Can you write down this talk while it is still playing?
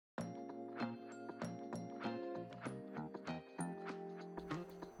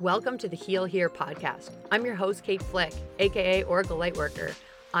Welcome to the Heal Here podcast. I'm your host, Kate Flick, aka Oracle Lightworker.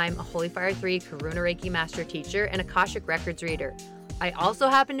 I'm a Holy Fire 3 Karuna Reiki Master Teacher and Akashic Records reader. I also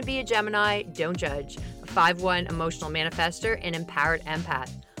happen to be a Gemini, don't judge, a 5/1 emotional manifester, and empowered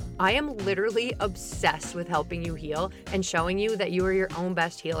empath. I am literally obsessed with helping you heal and showing you that you are your own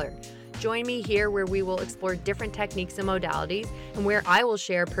best healer. Join me here where we will explore different techniques and modalities, and where I will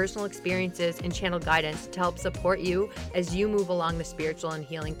share personal experiences and channel guidance to help support you as you move along the spiritual and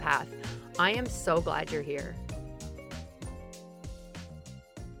healing path. I am so glad you're here.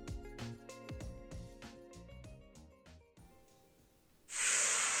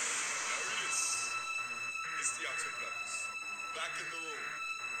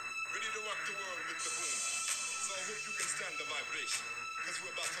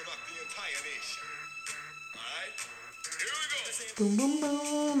 Boom, boom,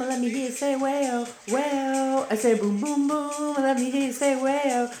 boom, let me hear you say well, well. I say boom, boom, boom, let me hear you say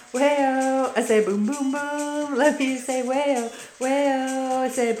well, well. I say boom, boom, boom, let me hear you say well, well. I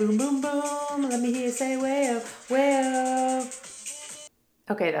say boom, boom, boom, let me hear you say well, well.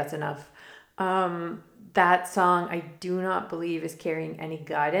 Okay, that's enough. That song I do not believe is carrying any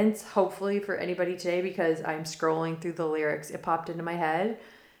guidance, hopefully for anybody today, because I'm scrolling through the lyrics. It popped into my head.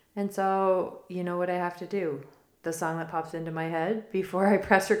 And so, you know what I have to do? The song that pops into my head before I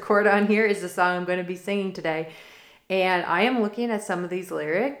press record on here is the song I'm going to be singing today. And I am looking at some of these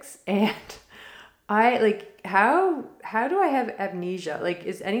lyrics and I like, how do I have amnesia? Like,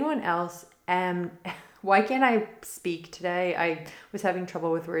 is anyone else, why can't I speak today? I was having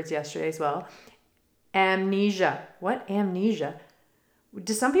trouble with words yesterday as well. Amnesia. What? Amnesia?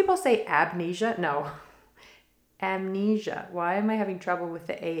 Do some people say amnesia? No. Amnesia. Why am I having trouble with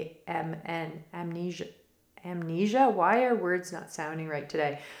the A-M-N? Amnesia. Amnesia? Why are words not sounding right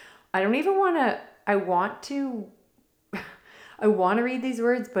today? I don't even want to, I want to read these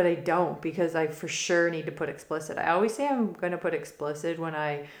words, but I don't, because I for sure need to put explicit. I always say I'm going to put explicit when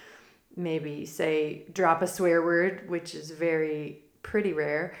I maybe say drop a swear word, which is pretty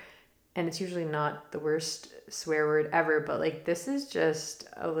rare. And it's usually not the worst swear word ever, but like this is just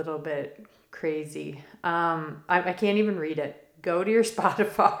a little bit crazy. I can't even read it. Go to your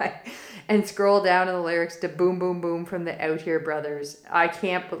Spotify and scroll down in the lyrics to Boom Boom Boom from the Out Here Brothers. I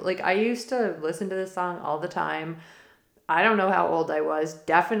used to listen to this song all the time. I don't know how old I was.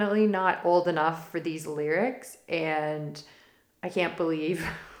 Definitely not old enough for these lyrics. And I can't believe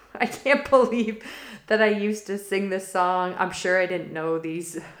that I used to sing this song. I'm sure I didn't know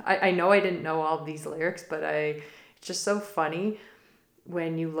these. I know I didn't know all of these lyrics, but it's just so funny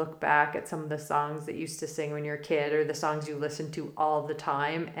when you look back at some of the songs that you used to sing when you're a kid, or the songs you listen to all the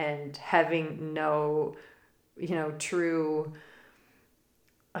time, and having no, true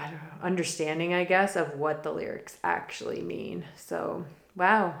understanding, I guess, of what the lyrics actually mean. So,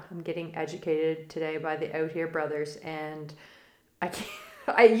 wow, I'm getting educated today by the Out Here Brothers, and I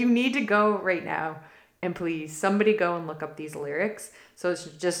can't, you need to go right now and please somebody go and look up these lyrics. So it's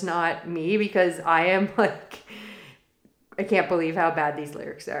just not me, because I am like, I can't believe how bad these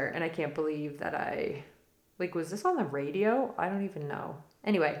lyrics are. And I can't believe that was this on the radio? I don't even know.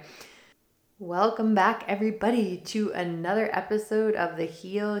 Anyway, welcome back everybody to another episode of the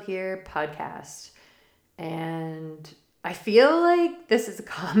Heal Here podcast. And I feel like this is a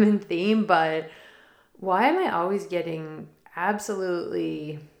common theme, but why am I always getting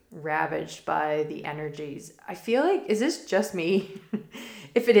absolutely ravaged by the energies? I feel like, is this just me?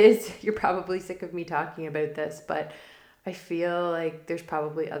 If it is, you're probably sick of me talking about this, but I feel like there's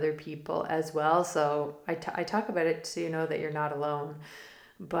probably other people as well. So I talk about it so you know that you're not alone.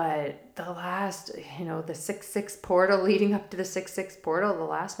 But the last, the 6/6 portal, leading up to the 6/6 portal, the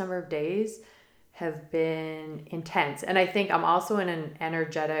last number of days have been intense. And I think I'm also in an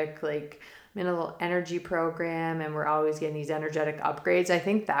energetic, I'm in a little energy program, and we're always getting these energetic upgrades. I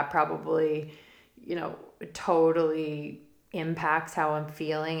think that probably, totally impacts how I'm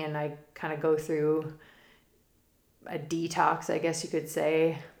feeling. And I kind of go through a detox, I guess you could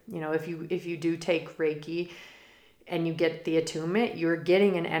say. If you do take Reiki and you get the attunement, you're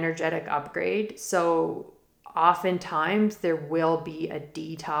getting an energetic upgrade. So oftentimes there will be a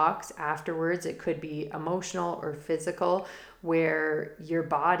detox afterwards. It could be emotional or physical, where your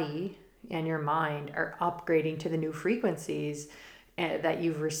body and your mind are upgrading to the new frequencies that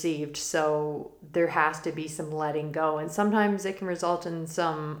you've received. So there has to be some letting go, and sometimes it can result in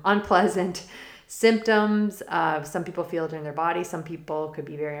some unpleasant symptoms. Some people feel it in their body. Some people could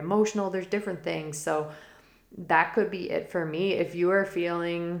be very emotional. There's different things. So that could be it for me. If you are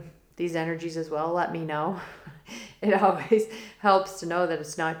feeling these energies as well, let me know. It always helps to know that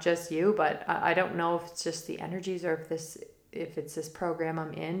it's not just you, but I don't know if it's just the energies or if this if it's this program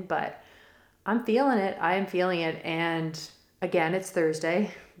I'm in, but I'm feeling it. I am feeling it. And again, it's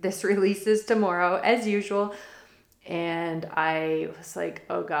Thursday. This releases tomorrow as usual. And I was like,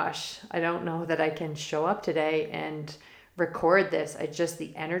 oh gosh, I don't know that I can show up today and record this.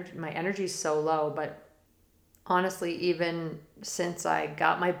 My energy is so low. But honestly, even since I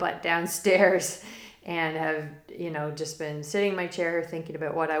got my butt downstairs and have, just been sitting in my chair thinking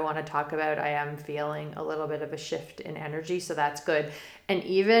about what I want to talk about, I am feeling a little bit of a shift in energy. So that's good. And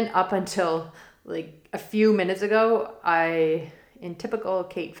even up until like a few minutes ago, I, in typical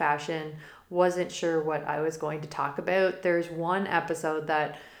Kate fashion, wasn't sure what I was going to talk about. There's one episode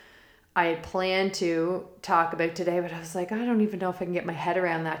that I had planned to talk about today, but I was like, I don't even know if I can get my head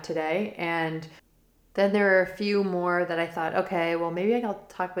around that today. And then there are a few more that I thought, okay, well, maybe I'll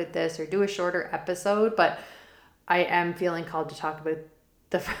talk about this or do a shorter episode, but I am feeling called to talk about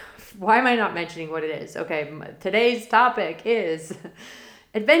why am I not mentioning what it is? Okay, today's topic is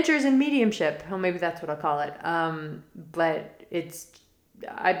adventures in mediumship. Well, maybe that's what I'll call it. But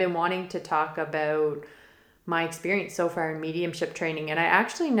I've been wanting to talk about my experience so far in mediumship training, and I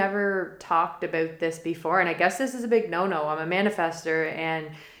actually never talked about this before, and I guess this is a big no-no. I'm a manifester, and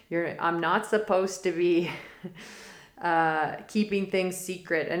I'm not supposed to be keeping things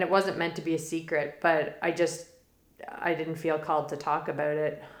secret, and it wasn't meant to be a secret, but I didn't feel called to talk about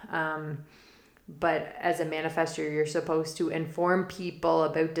it. But as a manifester, you're supposed to inform people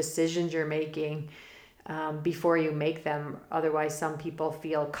about decisions you're making before you make them. Otherwise, some people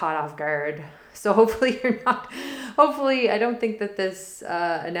feel caught off guard. So hopefully you're not. Hopefully, I don't think that this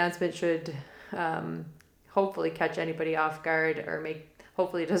announcement should hopefully catch anybody off guard or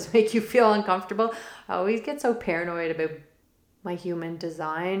hopefully it doesn't make you feel uncomfortable. I always get so paranoid about my human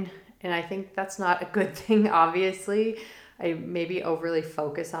design, and I think that's not a good thing, obviously. I maybe overly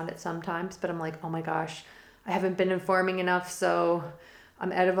focus on it sometimes, but I'm like, oh my gosh, I haven't been informing enough, so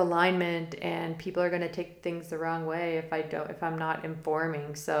I'm out of alignment and people are going to take things the wrong way if I'm not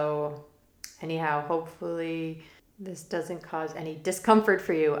informing. So anyhow, hopefully this doesn't cause any discomfort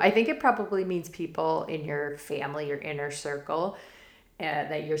for you. I think it probably means people in your family, your inner circle,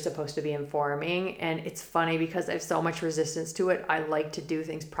 that you're supposed to be informing. And it's funny because I have so much resistance to it. I like to do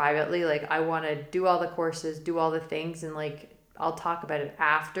things privately. Like I want to do all the courses, do all the things, and like I'll talk about it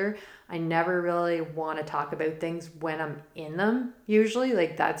after. I never really want to talk about things when I'm in them. Usually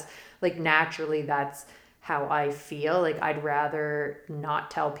that's naturally that's how I feel. Like I'd rather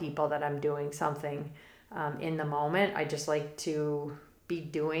not tell people that I'm doing something in the moment. I just like to be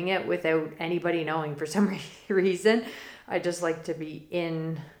doing it without anybody knowing for some reason. I just like to be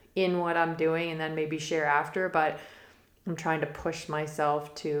in what I'm doing and then maybe share after, but I'm trying to push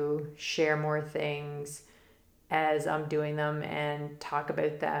myself to share more things as I'm doing them and talk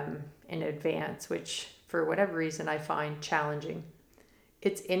about them in advance, which for whatever reason I find challenging.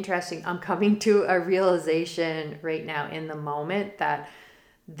 It's interesting. I'm coming to a realization right now in the moment that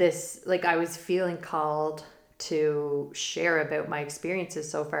I was feeling called to share about my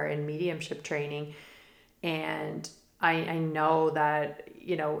experiences so far in mediumship training. And I know that,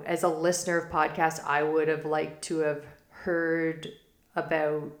 as a listener of podcasts, I would have liked to have heard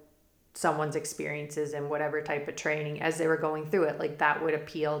about someone's experiences and whatever type of training as they were going through it. Like that would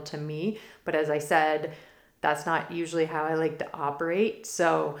appeal to me. But as I said, that's not usually how I like to operate.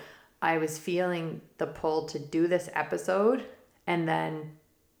 So I was feeling the pull to do this episode. And then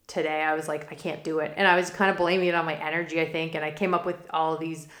today I was like, I can't do it. And I was kind of blaming it on my energy, I think. And I came up with all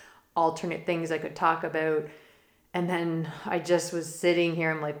these alternate things I could talk about. And then I just was sitting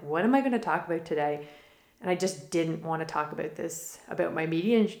here. I'm like, what am I going to talk about today? And I just didn't want to talk about my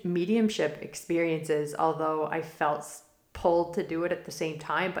mediumship experiences, although I felt pulled to do it at the same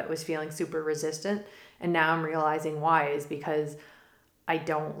time, but was feeling super resistant. And now I'm realizing why is because I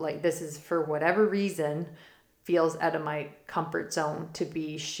don't this is for whatever reason, feels out of my comfort zone to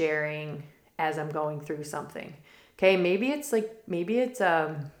be sharing as I'm going through something. Okay. Maybe it's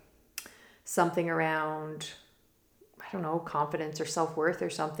something around, I don't know, confidence or self-worth or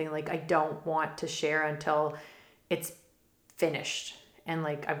something. Like I don't want to share until it's finished and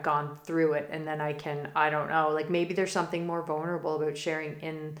like I've gone through it, and then I don't know, like maybe there's something more vulnerable about sharing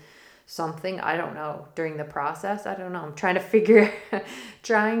in something, I don't know, during the process. I don't know. I'm trying to figure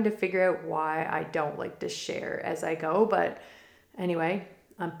out why I don't like to share as I go. But anyway,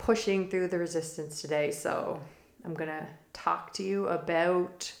 I'm pushing through the resistance today. So I'm going to talk to you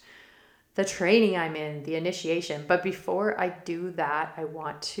about the training I'm in, the initiation. But before I do that, I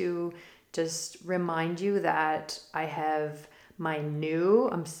want to just remind you that I have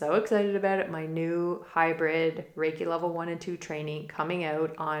I'm so excited about it, my new hybrid Reiki level 1 and 2 training coming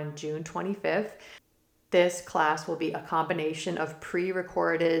out on June 25th. this class will be a combination of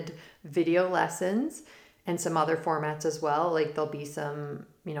pre-recorded video lessons and some other formats as well. Like there'll be some,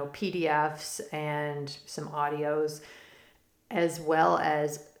 PDFs and some audios, as well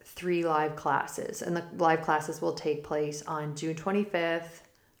as 3 live classes. And the live classes will take place on June 25th.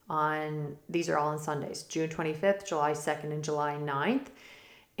 These are all on Sundays, June 25th, July 2nd, and July 9th.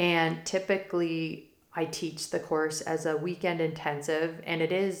 And typically I teach the course as a weekend intensive, and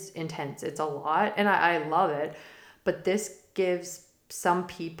it is intense. It's a lot, and I love it. But this gives some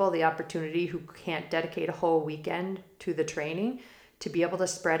people the opportunity who can't dedicate a whole weekend to the training to be able to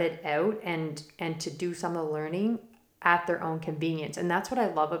spread it out and to do some of the learning at their own convenience. And that's what I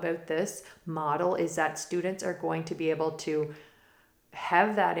love about this model, is that students are going to be able to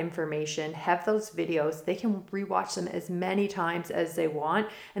have that information, have those videos. They can rewatch them as many times as they want.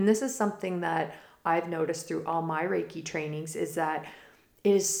 And this is something that I've noticed through all my Reiki trainings, is that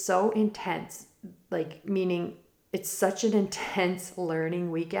it is so intense, like meaning it's such an intense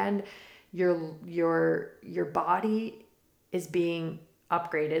learning weekend. Your body is being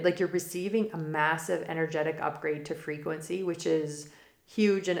upgraded. Like you're receiving a massive energetic upgrade to frequency, which is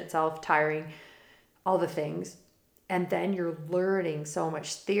huge in itself, tiring, all the things. And then you're learning so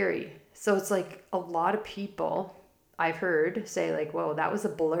much theory. So it's like a lot of people I've heard say like, whoa, that was a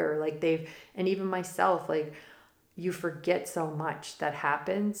blur. Like and even myself, like you forget so much that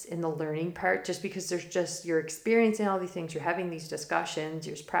happens in the learning part, just because you're experiencing all these things, you're having these discussions,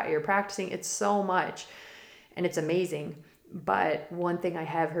 you're practicing. It's so much and it's amazing. But one thing I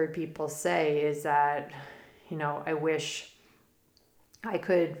have heard people say is that, I wish I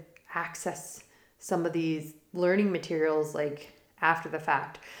could access some of these learning materials like after the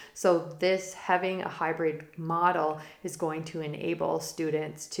fact. So this, having a hybrid model, is going to enable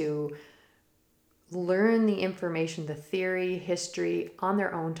students to learn the information, the theory, history on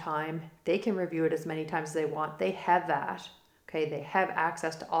their own time. They can review it as many times as they want. They have that. Okay. They have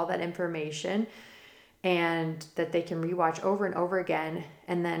access to all that information, and that they can rewatch over and over again.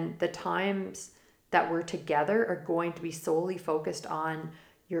 And then the times that we're together are going to be solely focused on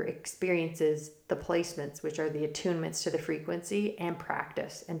your experiences, the placements, which are the attunements to the frequency, and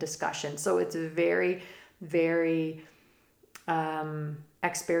practice and discussion. So it's very, very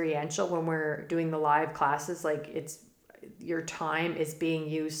experiential when we're doing the live classes. Like your time is being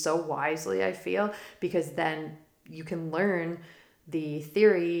used so wisely, I feel, because then you can learn the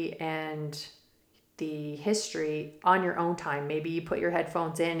theory and the history on your own time. Maybe you put your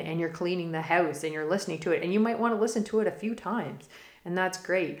headphones in and you're cleaning the house and you're listening to it, and you might want to listen to it a few times, and that's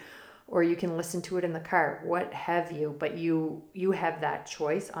great. Or you can listen to it in the car, what have you, but you have that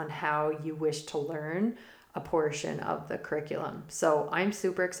choice on how you wish to learn a portion of the curriculum. So I'm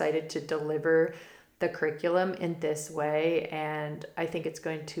super excited to deliver the curriculum in this way, and I think it's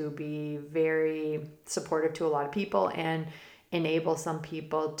going to be very supportive to a lot of people and enable some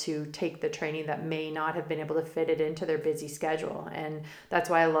people to take the training that may not have been able to fit it into their busy schedule. And that's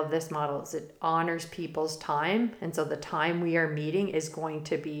why I love this model, is it honors people's time. And so the time we are meeting is going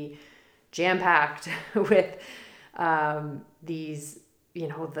to be jam-packed with these,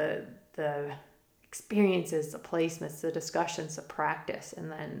 the experiences, the placements, the discussions, the practice, and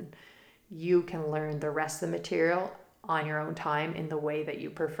then you can learn the rest of the material on your own time in the way that you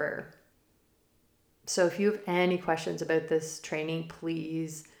prefer. So if you have any questions about this training,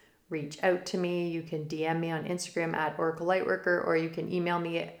 please reach out to me. You can DM me on Instagram at Oracle Lightworker, or you can email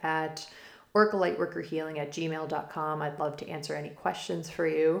me at oraclelightworkerhealing@gmail.com. I'd love to answer any questions for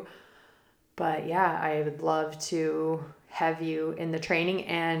you. But yeah, I would love to have you in the training.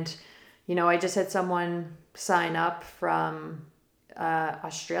 And, I just had someone sign up from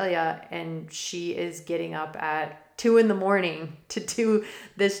Australia, and she is getting up at 2 a.m. to do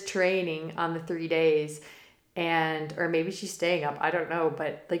this training on the 3 days. Or maybe she's staying up, I don't know.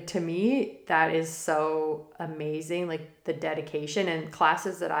 But like, to me, that is so amazing. Like the dedication, and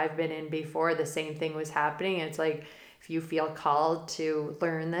classes that I've been in before, the same thing was happening. It's like, if you feel called to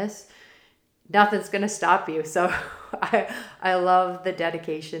learn this, nothing's going to stop you. So I love the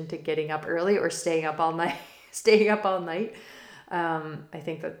dedication to getting up early or staying up all night, I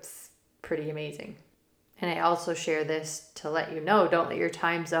think that's pretty amazing. And I also share this to let you know, don't let your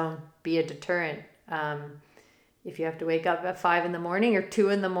time zone be a deterrent. If you have to wake up at 5 a.m. or 2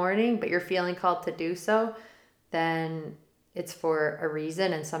 a.m, but you're feeling called to do so, then it's for a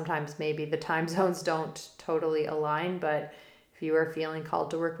reason. And sometimes maybe the time zones don't totally align, but if you are feeling called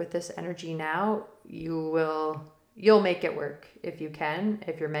to work with this energy now, you'll make it work. If you can,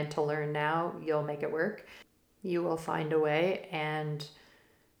 if you're meant to learn now, you'll make it work. You will find a way. And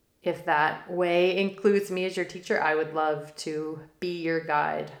if that way includes me as your teacher, I would love to be your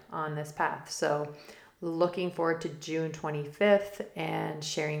guide on this path. So looking forward to June 25th and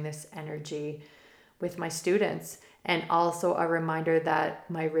sharing this energy with my students. And also a reminder that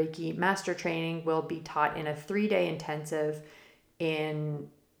my Reiki Master Training will be taught in a 3-day intensive in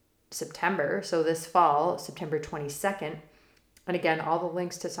September. So this fall, September 22nd. And again, all the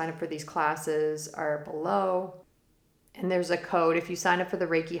links to sign up for these classes are below. And there's a code. If you sign up for the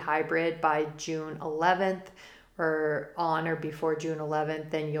Reiki Hybrid by June 11th or on or before June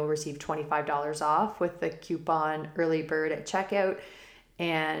 11th, then you'll receive $25 off with the coupon Early Bird at checkout.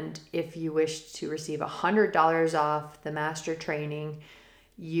 And if you wish to receive $100 off the Master Training,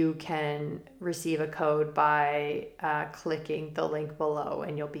 you can receive a code by clicking the link below,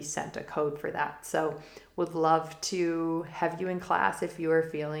 and you'll be sent a code for that. So would love to have you in class if you are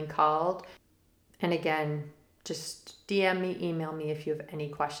feeling called. And again, just DM me, email me if you have any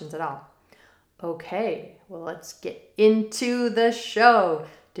questions at all. Okay, well, let's get into the show.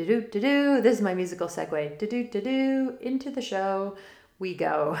 Do-do-do-do. This is my musical segue. Do-do-do-do. Into the show we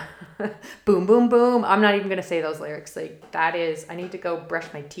go. Boom, boom, boom. I'm not even going to say those lyrics. Like, that is, I need to go brush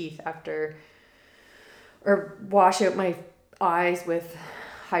my teeth after, or wash out my eyes with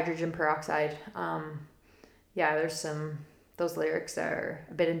hydrogen peroxide. Yeah, those lyrics are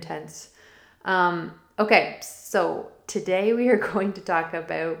a bit intense. Okay, so today we are going to talk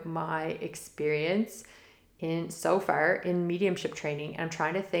about my experience so far in mediumship training. I'm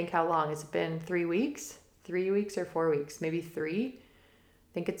trying to think how long. Has it been 3 weeks? 3 weeks or 4 weeks? Maybe 3?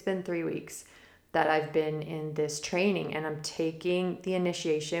 I think it's been 3 weeks that I've been in this training, and I'm taking the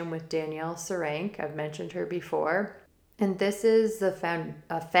initiation with Danielle Sarank. I've mentioned her before. And this is the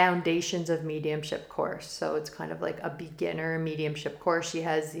Foundations of Mediumship course. So it's kind of like a beginner mediumship course. She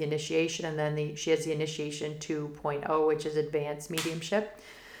has the initiation, and then she has the initiation 2.0, which is advanced mediumship.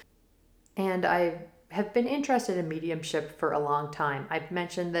 And I have been interested in mediumship for a long time. I've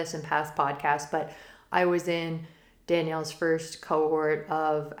mentioned this in past podcasts, but I was in Danielle's first cohort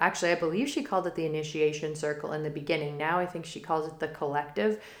of, actually, I believe she called it the initiation circle in the beginning. Now I think she calls it the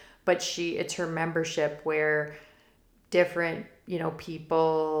collective, but it's her membership where different,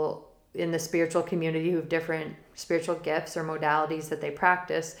 people in the spiritual community who have different spiritual gifts or modalities that they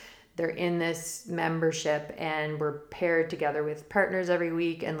practice, they're in this membership, and we're paired together with partners every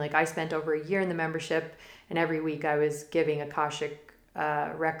week. And like, I spent over a year in the membership, and every week I was giving Akashic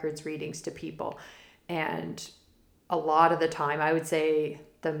records readings to people. And a lot of the time, I would say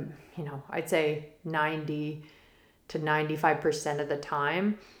I'd say 90 to 95% of the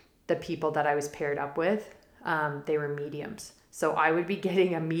time, the people that I was paired up with, they were mediums. So I would be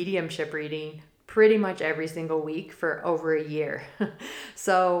getting a mediumship reading pretty much every single week for over a year.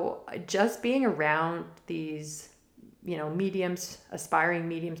 So just being around these, mediums, aspiring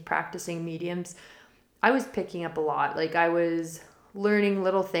mediums, practicing mediums, I was picking up a lot. Like, I was learning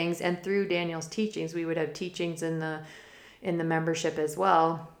little things, and through Danielle's teachings, we would have teachings in the membership as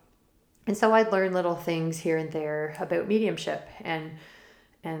well. And so I'd learn little things here and there about mediumship, and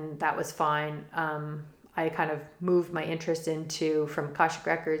that was fine. I kind of moved my interest from Akashic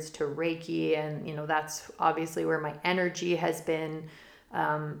Records to Reiki, and that's obviously where my energy has been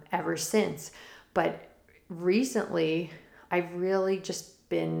ever since. But recently, I've really just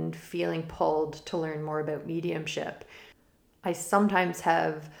been feeling pulled to learn more about mediumship. I sometimes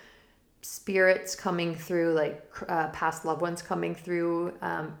have spirits coming through, like past loved ones coming through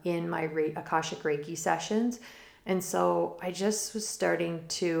in my Akashic Reiki sessions. And so I just was starting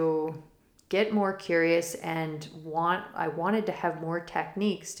to get more curious, and I wanted to have more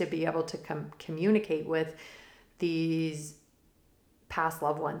techniques to be able to communicate with these past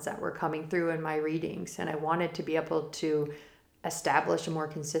loved ones that were coming through in my readings. And I wanted to be able to establish a more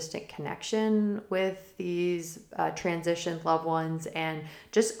consistent connection with these transitioned loved ones, and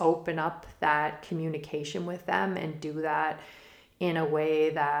just open up that communication with them, and do that in a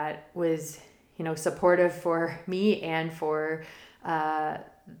way that was, supportive for me and for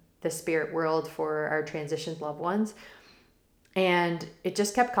the spirit world, for our transitioned loved ones. And it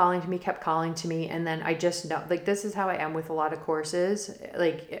just kept calling to me. And then I just know, like, this is how I am with a lot of courses.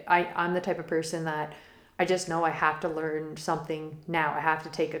 Like, I'm the type of person that I just know I have to learn something now. I have to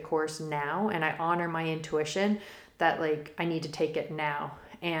take a course now, and I honor my intuition that, like, I need to take it now.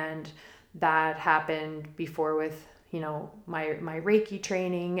 And that happened before with, my Reiki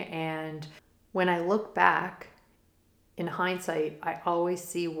training. And when I look back, in hindsight, I always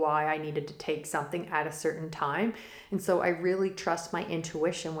see why I needed to take something at a certain time. And so I really trust my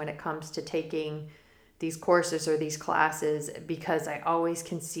intuition when it comes to taking these courses or these classes, because I always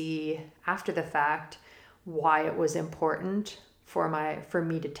can see after the fact why it was important for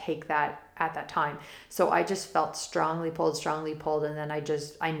me to take that at that time. So I just felt strongly pulled. And then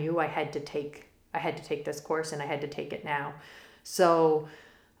I knew I had to take I had to take this course and I had to take it now. So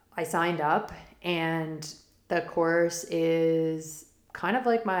I signed up, and the course is kind of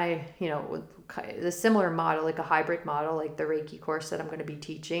like my, the similar model, like a hybrid model, like the Reiki course that I'm going to be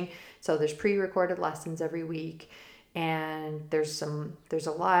teaching. So there's pre-recorded lessons every week, and there's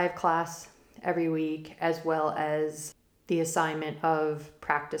a live class every week, as well as the assignment of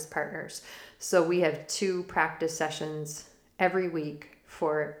practice partners. So we have 2 practice sessions every week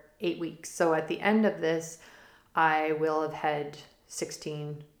for 8 weeks. So at the end of this, I will have had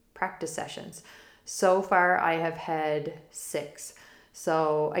 16 practice sessions. So far, I have had 6.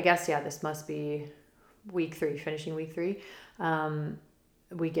 So I guess, this must be week 3, finishing week 3.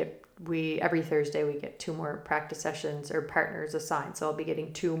 Every Thursday we get 2 more practice sessions or partners assigned. So I'll be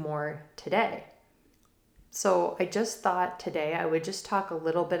getting 2 more today. So I just thought today I would just talk a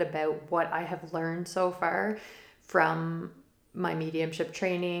little bit about what I have learned so far from my mediumship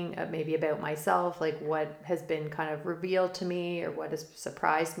training, maybe about myself, like what has been kind of revealed to me or what has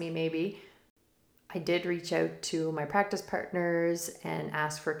surprised me maybe. I did reach out to my practice partners and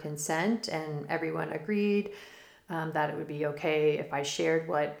ask for consent, and everyone agreed that it would be okay if I shared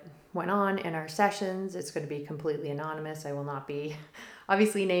what went on in our sessions. It's going to be completely anonymous. I will not be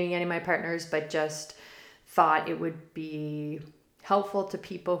obviously naming any of my partners, but just thought it would be helpful to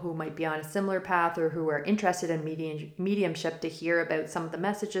people who might be on a similar path or who are interested in mediumship to hear about some of the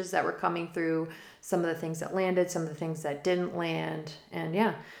messages that were coming through, some of the things that landed, some of the things that didn't land.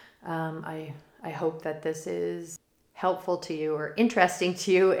 And I hope that this is helpful to you or interesting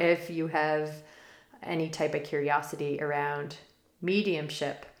to you if you have any type of curiosity around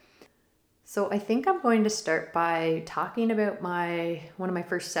mediumship. So I think I'm going to start by talking about one of my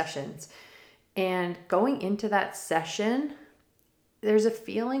first sessions. And going into that session, there's a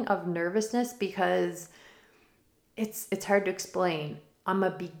feeling of nervousness because it's hard to explain. I'm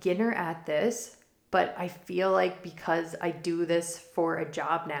a beginner at this, but I feel like because I do this for a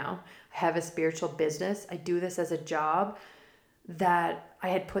job now, I have a spiritual business, I do this as a job, that I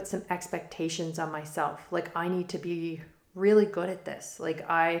had put some expectations on myself. Like, I need to be really good at this. Like,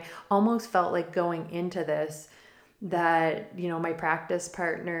 I almost felt like going into this that, my practice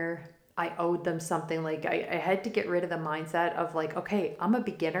partner, I owed them something. Like I had to get rid of the mindset of like, okay, I'm a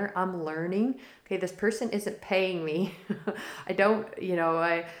beginner, I'm learning. Okay, this person isn't paying me. I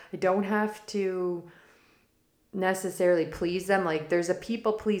don't have to necessarily please them. Like, there's a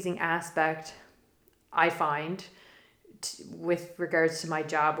people pleasing aspect I find with regards to my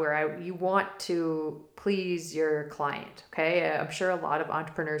job where you want to please your client. Okay, I'm sure a lot of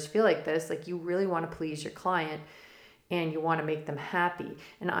entrepreneurs feel like this. Like, you really want to please your client and you want to make them happy.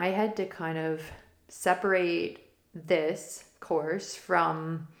 And I had to kind of separate this course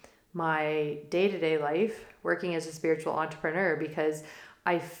from my day-to-day life working as a spiritual entrepreneur, because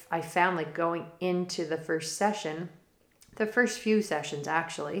I found, like, going into the first few sessions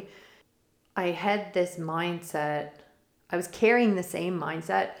actually, I had this mindset. I was carrying the same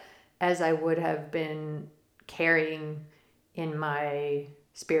mindset as I would have been carrying in my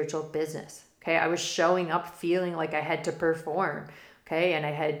spiritual business. Okay, I was showing up feeling like I had to perform, okay, and I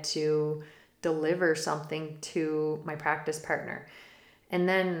had to deliver something to my practice partner. And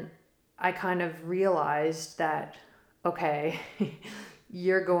then I kind of realized that, okay,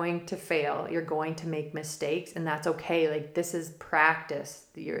 you're going to fail, you're going to make mistakes, and that's okay. Like, this is practice.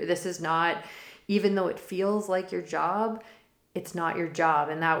 This is not, even though it feels like your job, it's not your job.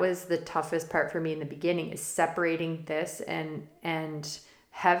 And that was the toughest part for me in the beginning, is separating this and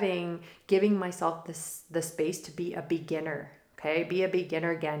giving myself the space to be a beginner. Okay, be a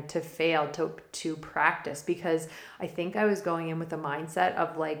beginner again, to fail, to practice, because I think I was going in with a mindset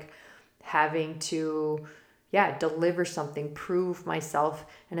of like having to deliver something, prove myself.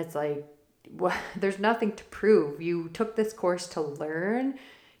 And it's like, well, there's nothing to prove. You took this course to learn.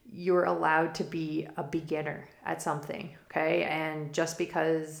 You're allowed to be a beginner at something. Okay, and just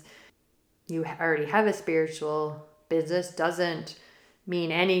because you already have a spiritual business doesn't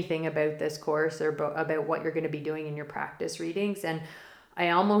mean anything about this course or about what you're going to be doing in your practice readings. And I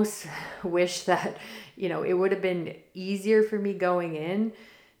almost wish that, it would have been easier for me going in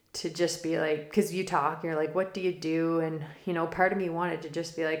to just be like, because you're like, what do you do? And, part of me wanted to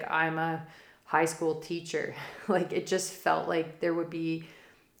just be like, I'm a high school teacher. Like, it just felt like there would be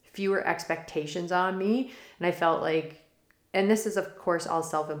fewer expectations on me. And I felt like, and this is of course all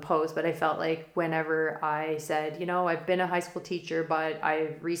self-imposed, but I felt like whenever I said, I've been a high school teacher, but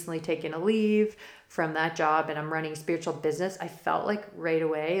I've recently taken a leave from that job and I'm running a spiritual business, I felt like right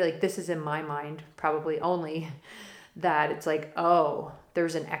away, like, this is in my mind probably only, that it's like, oh,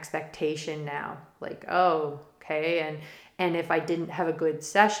 there's an expectation now. Like, oh, okay. And if I didn't have a good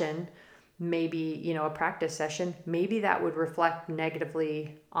session, maybe, a practice session, maybe that would reflect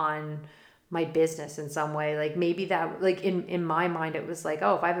negatively on my business in some way. Like maybe that, like in my mind, it was like,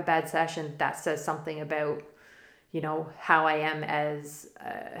 oh, if I have a bad session, that says something about, how I am as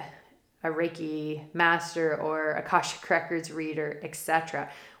a Reiki master or Akashic Records reader, etc.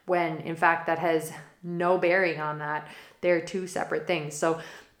 When in fact that has no bearing on that. They're two separate things. So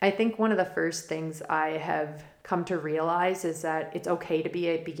I think one of the first things I have come to realize is that it's okay to be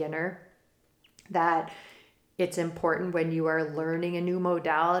a beginner, that it's important when you are learning a new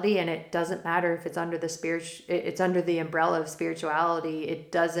modality, and it doesn't matter if it's under it's under the umbrella of spirituality.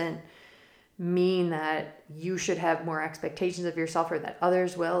 It doesn't mean that you should have more expectations of yourself or that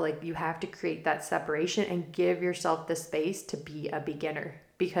others will. Like, you have to create that separation and give yourself the space to be a beginner,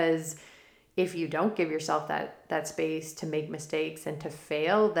 because if you don't give yourself that space to make mistakes and to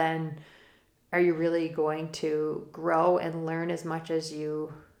fail, then are you really going to grow and learn as much as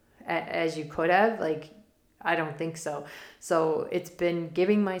you could have? Like, I don't think so. So it's been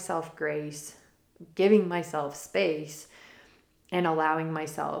giving myself grace, giving myself space, and allowing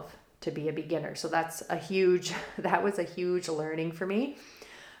myself to be a beginner. So that was a huge learning for me.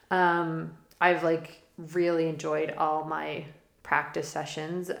 I've really enjoyed all my practice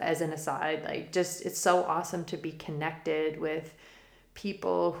sessions. As an aside, it's so awesome to be connected with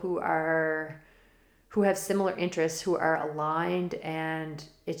people who have similar interests, who are aligned, and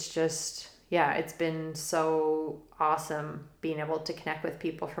it's just, it's been so awesome being able to connect with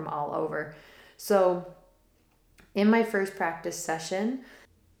people from all over. So in my first practice session,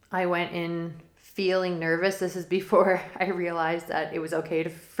 I went in feeling nervous. This is before I realized that it was okay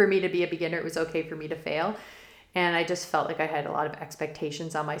for me to be a beginner. It was okay for me to fail. And I just felt like I had a lot of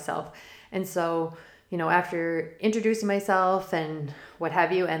expectations on myself. And so, after introducing myself and what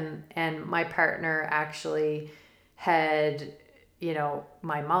have you, and my partner actually had,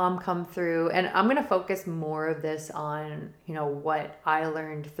 my mom come through, and I'm going to focus more of this on, what I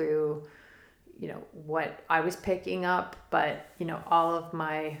learned through, what I was picking up, but, all of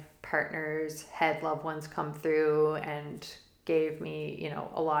my partners had loved ones come through and gave me,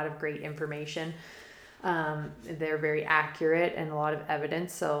 a lot of great information. They're very accurate and a lot of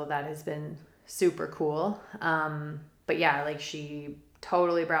evidence. So that has been super cool. But yeah, she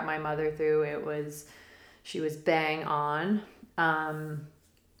totally brought my mother through. She was bang on. And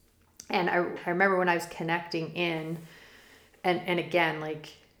I remember when I was connecting in, and again,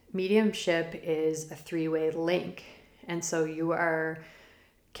 mediumship is a 3-way link. And so you are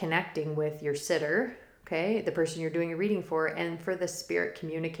connecting with your sitter, okay, the person you're doing a reading for, and for the spirit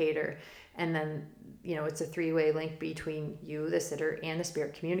communicator. And then, it's a 3-way link between you, the sitter, and the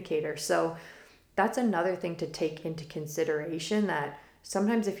spirit communicator. So that's another thing to take into consideration, that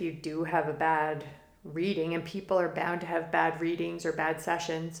sometimes if you do have a bad reading, and people are bound to have bad readings or bad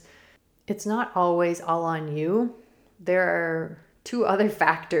sessions, it's not always all on you. There are 2 other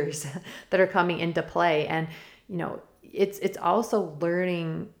factors that are coming into play. And, it's also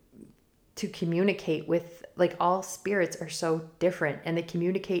learning to communicate with, all spirits are so different and they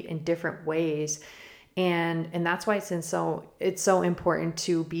communicate in different ways. And that's why it's so important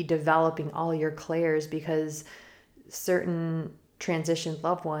to be developing all your clairs, because certain transitioned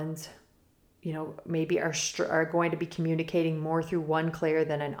loved ones, maybe are going to be communicating more through one clair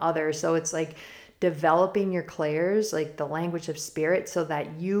than another. So it's developing your clairs, the language of spirit, so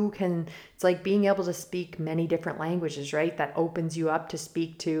that you can, it's being able to speak many different languages, right? That opens you up to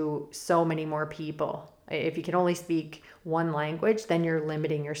speak to so many more people. If you can only speak one language, then you're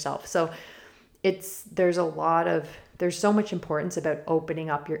limiting yourself. So there's so much importance about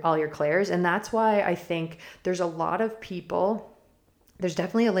opening up all your clairs. And that's why I think there's a lot of people. There's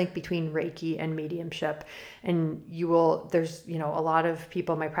definitely a link between Reiki and mediumship. And there's a lot of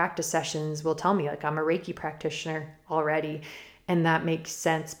people in my practice sessions will tell me, I'm a Reiki practitioner already. And that makes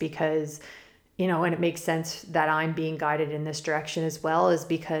sense because, and it makes sense that I'm being guided in this direction as well, is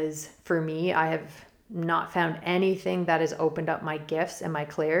because for me, I have not found anything that has opened up my gifts and my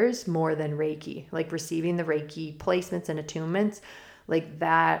clairs more than Reiki. Receiving the Reiki placements and attunements,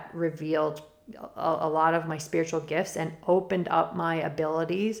 that revealed a lot of my spiritual gifts and opened up my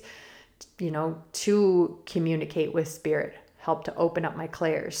abilities, to communicate with spirit, helped to open up my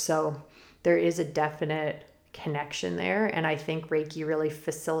clairs. So there is a definite connection there. And I think Reiki really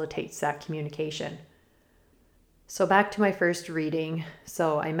facilitates that communication. So back to my first reading.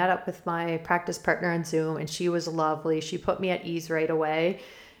 So I met up with my practice partner on Zoom, and she was lovely. She put me at ease right away.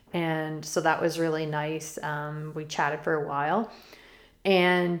 And so that was really nice. We chatted for a while.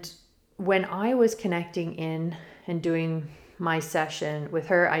 And when I was connecting in and doing my session with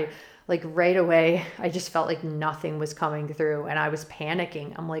her, like right away, I just felt like nothing was coming through and I was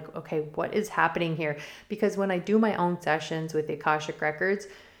panicking. I'm like, okay, what is happening here? Because when I do my own sessions with the Akashic Records,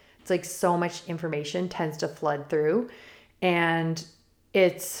 it's like so much information tends to flood through, and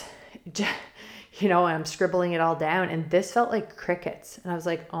it's, I'm scribbling it all down, and this felt like crickets. And I was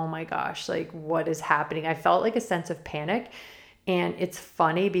like, oh my gosh, like what is happening? I felt like a sense of panic. And it's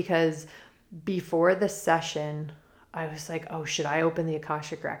funny because before the session, I was like, oh, should I open the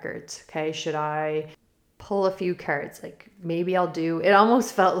Akashic Records? Okay. Should I pull a few cards? Like maybe I'll do, it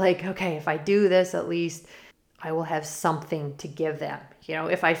almost felt like, okay, if I do this, at least I will have something to give them.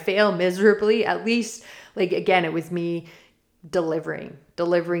 If I fail miserably, at least, like, again, it was me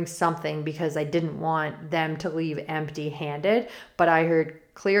delivering something, because I didn't want them to leave empty handed. But I heard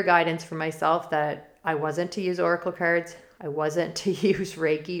clear guidance for myself that I wasn't to use Oracle cards. I wasn't to use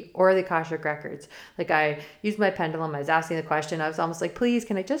Reiki or the Akashic Records. Like, I used my pendulum. I was asking the question. I was almost like, please,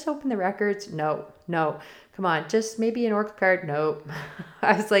 can I just open the records? No. Come on, just maybe an Oracle card? Nope.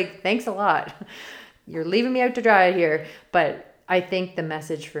 I was like, thanks a lot. You're leaving me out to dry here. But I think the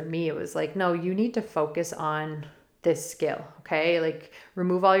message for me, it was like, no, you need to focus on this skill. Okay. Like,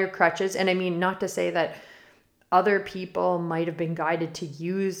 remove all your crutches. And I mean, not to say that other people might have been guided to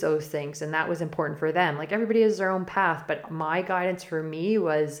use those things and that was important for them. Like, everybody has their own path. But my guidance for me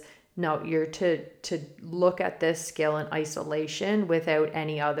was, no, you're to look at this skill in isolation without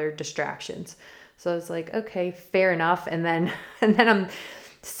any other distractions. So I was like, okay, fair enough. And then I'm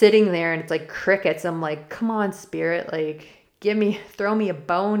sitting there and it's like crickets. I'm like, come on, spirit, like throw me a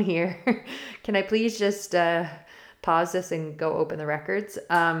bone here. Can I please just pause this and go open the records?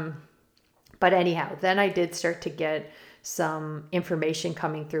 But anyhow, then I did start to get some information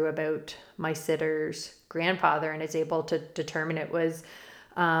coming through about my sitter's grandfather, and is able to determine it was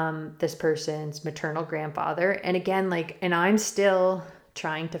this person's maternal grandfather. And again, and I'm still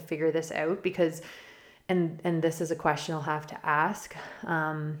trying to figure this out, because and this is a question I'll have to ask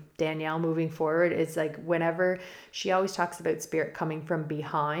Danielle moving forward, is like, whenever she always talks about spirit coming from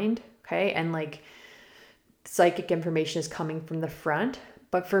behind, okay, and like psychic information is coming from the front.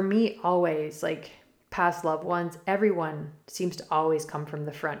 But for me, always, like, past loved ones, everyone seems to always come from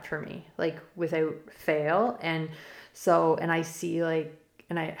the front for me, like, without fail. And so, and I see, like,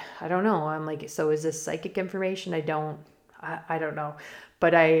 and I don't know, I'm like, so is this psychic information? I don't know.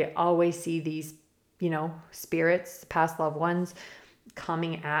 But I always see these, spirits, past loved ones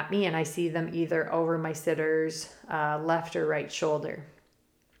coming at me, and I see them either over my sitter's left or right shoulder.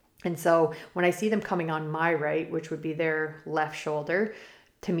 And so when I see them coming on my right, which would be their left shoulder,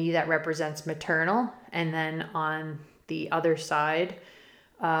 to me that represents maternal. And then on the other side,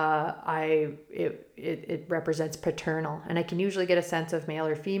 it represents paternal. And I can usually get a sense of male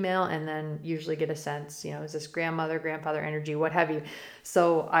or female, and then usually get a sense, is this grandmother, grandfather energy, what have you.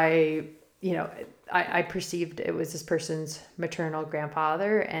 So I perceived it was this person's maternal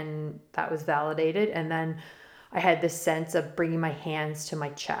grandfather, and that was validated. And then I had this sense of bringing my hands to my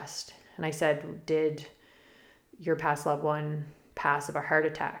chest. And I said, did your past loved one pass of a heart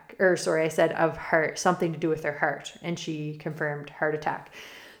attack? I said of heart, something to do with their heart. And she confirmed heart attack.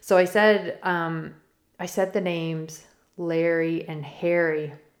 So I said the names Larry and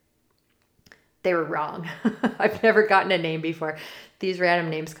Harry. They were wrong. I've never gotten a name before. These random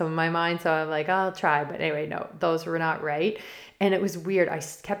names come in my mind, so I'm like, I'll try. But anyway, no, those were not right. And it was weird. I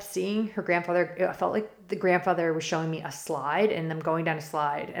kept seeing her grandfather. I felt like the grandfather was showing me a slide, and them going down a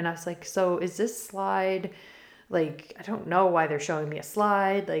slide. And I was like, so is this slide, like, I don't know why they're showing me a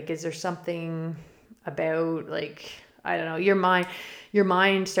slide. Like, is there something about, like, I don't know, your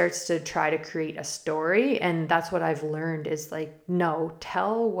mind starts to try to create a story. And that's what I've learned is, like, no,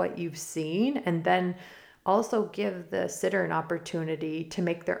 tell what you've seen, and then also give the sitter an opportunity to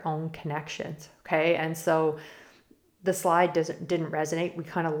make their own connections. Okay. And so the slide didn't resonate. We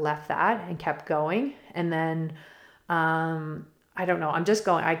kind of left that and kept going. And then, I don't know,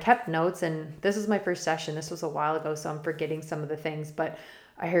 I kept notes, and this is my first session. This was a while ago, so I'm forgetting some of the things, but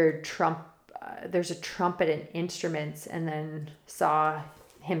I heard there's a trumpet and instruments, and then saw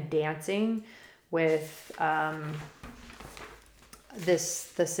him dancing with, the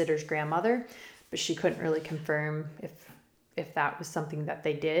sitter's grandmother, but she couldn't really confirm if that was something that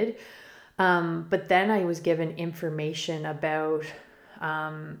they did. But then I was given information about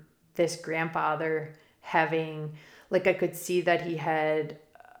this grandfather having, like, I could see that he had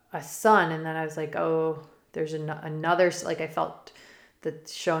a son, and then I was like, oh, there's another, like, I felt that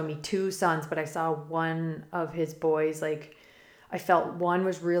showing me two sons, but I saw one of his boys, like, I felt one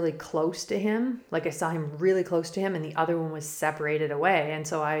was really close to him, like I saw him really close to him, and the other one was separated away. And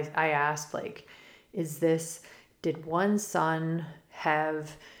so I asked, like, did one son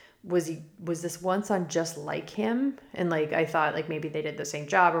have was this one son just like him? And like, I thought like maybe they did the same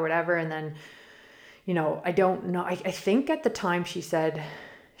job or whatever. And then, I don't know. I think at the time she said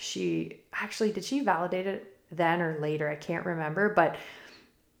did she validate it then or later? I can't remember, but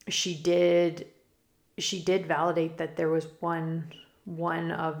she did validate that there was one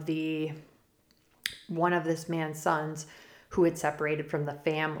of this man's sons who had separated from the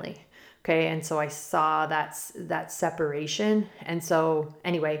family. Okay. And so I saw that separation. And so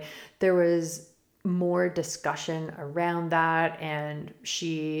anyway, there was more discussion around that. And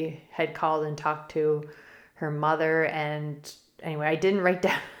she had called and talked to her mother. And anyway, I didn't write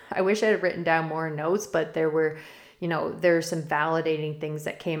down, I wish I had written down more notes, but there were, there's some validating things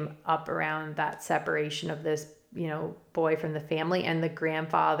that came up around that separation of this, boy from the family. And the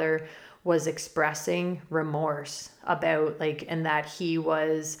grandfather was expressing remorse about and that he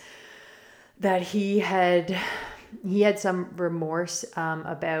had some remorse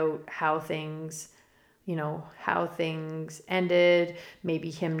about how things ended,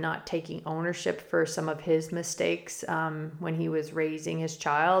 maybe him not taking ownership for some of his mistakes when he was raising his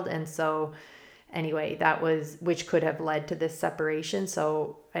child. And so anyway, which could have led to this separation.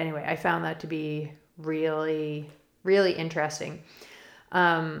 So anyway, I found that to be really, really interesting.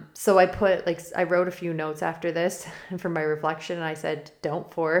 So I wrote a few notes after this for my reflection, and I said,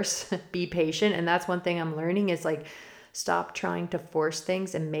 don't force, be patient. And that's one thing I'm learning is stop trying to force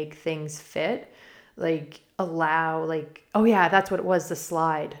things and make things fit. Allow, oh yeah, that's what it was, the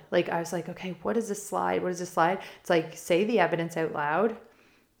slide. I was like, okay, what is this slide? What is this slide? It's say the evidence out loud.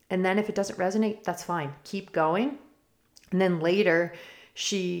 And then if it doesn't resonate, that's fine. Keep going. And then later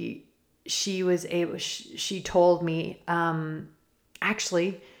she told me,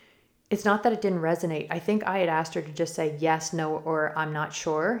 actually, it's not that it didn't resonate. I think I had asked her to just say yes, no, or I'm not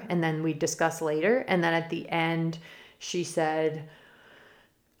sure. And then we discuss later. And then at the end, she said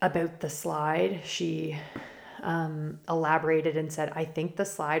about the slide, she elaborated and said, I think the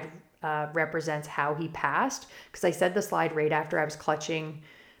slide represents how he passed. Because I said the slide right after I was clutching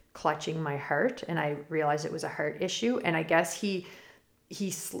my heart. And I realized it was a heart issue. And I guess the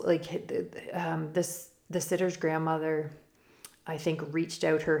sitter's grandmother, I think, reached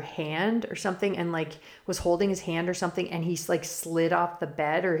out her hand or something and was holding his hand or something, and he slid off the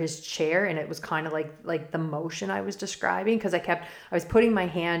bed or his chair, and it was kind of like the motion I was describing, because I was putting my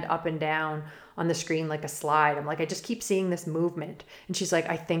hand up and down on the screen like a slide. I'm I just keep seeing this movement. And she's like,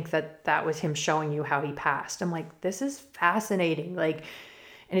 I think that was him showing you how he passed. I'm like, this is fascinating. And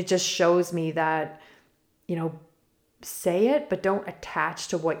it just shows me that, say it, but don't attach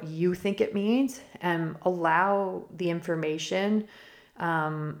to what you think it means, and allow the information,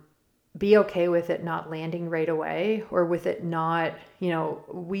 be okay with it not landing right away, or with it not,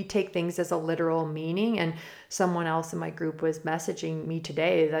 we take things as a literal meaning. And someone else in my group was messaging me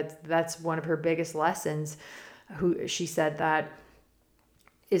today that's one of her biggest lessons, who she said that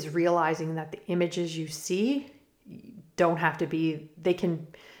is realizing that the images you see don't have to be, they can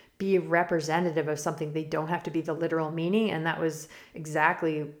be representative of something. They don't have to be the literal meaning. And that was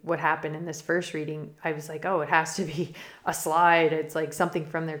exactly what happened in this first reading. I was like, oh, it has to be a slide. It's something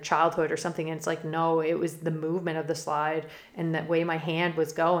from their childhood or something. And it's no, it was the movement of the slide, and that way my hand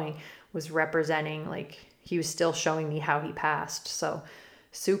was going was representing, he was still showing me how he passed. So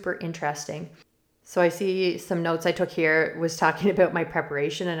super interesting. So I see some notes I took here was talking about my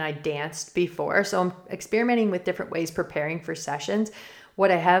preparation, and I danced before. So I'm experimenting with different ways preparing for sessions. What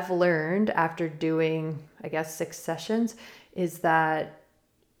I have learned after doing, 6 sessions, is that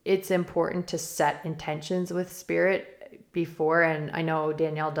it's important to set intentions with spirit before. And I know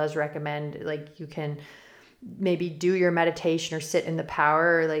Danielle does recommend, you can maybe do your meditation or sit in the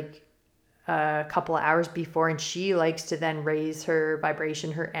power, a couple of hours before. And she likes to then raise her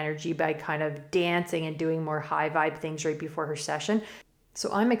vibration, her energy, by kind of dancing and doing more high vibe things right before her session.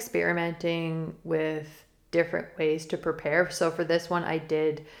 So I'm experimenting with different ways to prepare. So for this one, I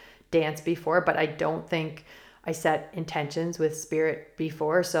did dance before, but I don't think I set intentions with spirit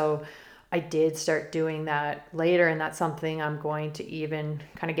before. So I did start doing that later. And that's something I'm going to even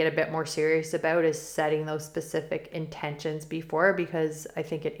kind of get a bit more serious about, is setting those specific intentions before, because I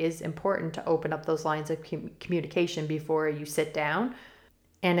think it is important to open up those lines of communication before you sit down.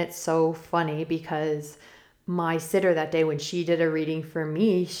 And it's so funny because my sitter that day, when she did a reading for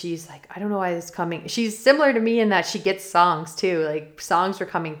me, she's like, I don't know why this is coming. She's similar to me in that she gets songs too. Songs were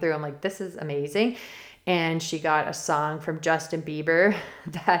coming through. I'm like, this is amazing. And she got a song from Justin Bieber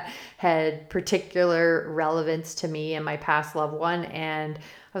that had particular relevance to me and my past loved one. And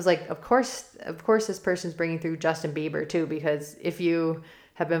I was like, of course, this person's bringing through Justin Bieber too, because if you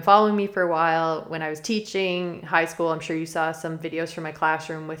have been following me for a while, when I was teaching high school, I'm sure you saw some videos from my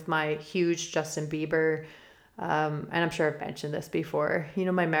classroom with my huge Justin Bieber. And I'm sure I've mentioned this before. You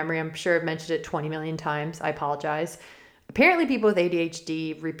know, my memory, I'm sure I've mentioned it 20 million times. I apologize. Apparently people with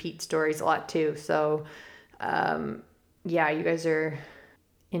ADHD repeat stories a lot too. So, yeah, you guys are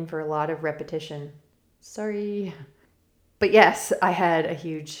in for a lot of repetition. Sorry. But yes, I had a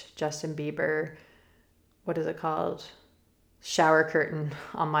huge Justin Bieber, what is it called? Shower curtain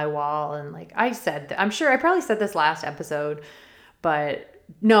on my wall. And like I said, I'm sure I probably said this last episode, but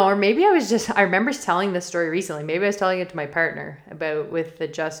no, or maybe I remember telling this story recently. Maybe I was telling it to my partner about with the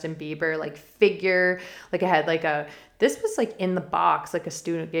Justin Bieber like figure. Like I had like this was like in the box, like a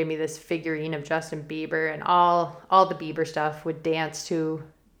student gave me this figurine of Justin Bieber, and all the Bieber stuff would dance to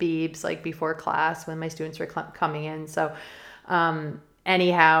Biebs like before class when my students were coming in. So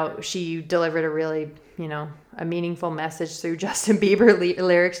anyhow, she delivered a really, a meaningful message through Justin Bieber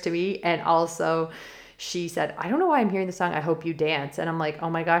lyrics to me. And also she said, I don't know why I'm hearing the song, I Hope You Dance. And I'm like, oh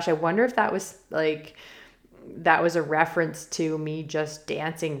my gosh, I wonder if that was a reference to me just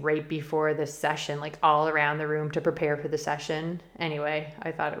dancing right before this session, like all around the room to prepare for the session. Anyway,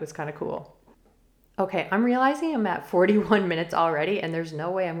 I thought it was kind of cool. Okay, I'm realizing I'm at 41 minutes already, and there's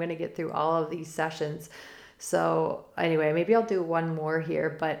no way I'm going to get through all of these sessions. So anyway, maybe I'll do one more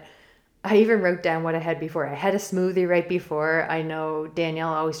here, but I even wrote down what I had before. I had a smoothie right before. I know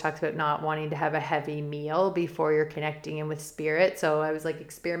Danielle always talks about not wanting to have a heavy meal before you're connecting in with spirit. So I was like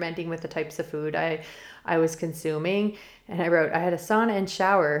experimenting with the types of food I was consuming. And I wrote, I had a sauna and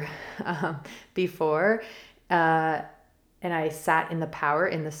shower before. And I sat in the power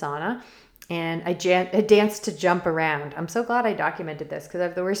in the sauna. And I danced to jump around. I'm so glad I documented this because I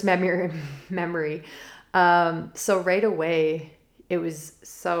have the worst memory. So right away, it was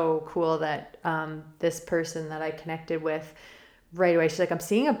so cool that this person that I connected with right away, she's like, I'm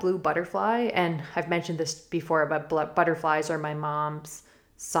seeing a blue butterfly. And I've mentioned this before, but butterflies are my mom's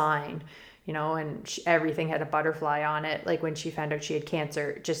sign, and everything had a butterfly on it. Like when she found out she had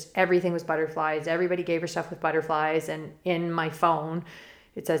cancer, just everything was butterflies. Everybody gave her stuff with butterflies. And in my phone,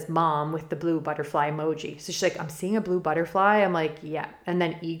 it says mom with the blue butterfly emoji. So she's like, I'm seeing a blue butterfly. I'm like, yeah. And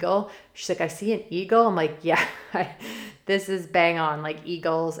then eagle. She's like, I see an eagle. I'm like, yeah, this is bang on. Like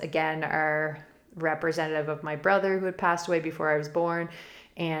eagles, again, are representative of my brother who had passed away before I was born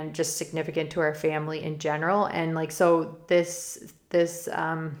and just significant to our family in general. And like, so this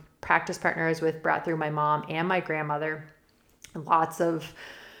practice partner I was with brought through my mom and my grandmother lots of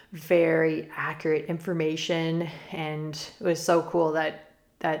very accurate information. And it was so cool that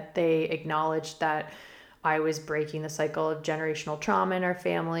they acknowledged that I was breaking the cycle of generational trauma in our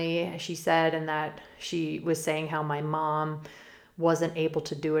family, she said, and that she was saying how my mom wasn't able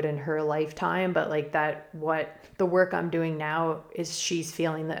to do it in her lifetime, but like that what the work I'm doing now is she's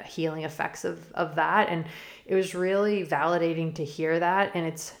feeling the healing effects of that. And it was really validating to hear that. And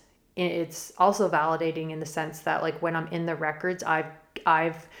it's also validating in the sense that like when I'm in the records,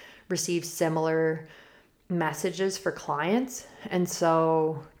 I've received similar messages for clients. And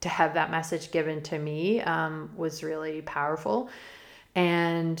so to have that message given to me was really powerful.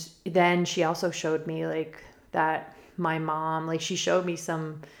 And then she also showed me like that my mom, like she showed me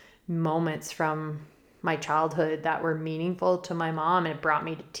some moments from my childhood that were meaningful to my mom, and it brought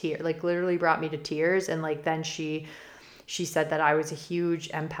me to tears, like literally brought me to tears. And like then she said that I was a huge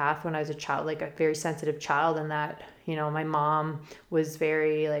empath when I was a child, like a very sensitive child, and that, my mom was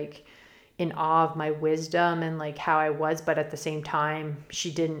very like in awe of my wisdom and like how I was, but at the same time,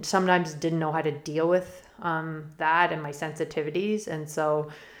 she sometimes didn't know how to deal with that and my sensitivities. And so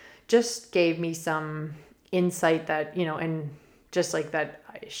just gave me some insight that, and just like that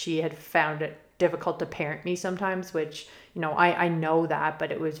she had found it difficult to parent me sometimes, which, I know that,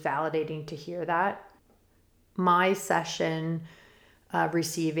 but it was validating to hear that. My session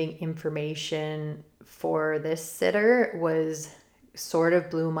receiving information for this sitter was sort of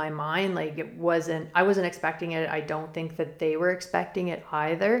blew my mind. Like I wasn't expecting it. I don't think that they were expecting it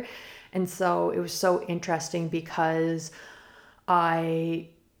either. And so it was so interesting because I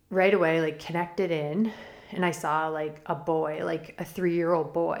right away like connected in, and I saw like a boy, like a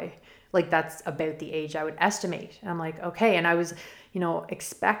 3-year-old boy, like that's about the age I would estimate. And I'm like, okay. And I was,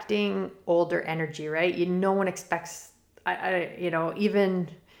 expecting older energy, right? No one expects, even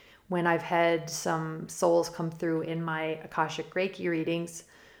when I've had some souls come through in my Akashic Reiki readings,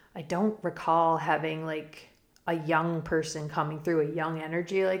 I don't recall having like a young person coming through, a young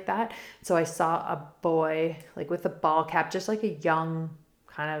energy like that. So I saw a boy like with a ball cap, just like a young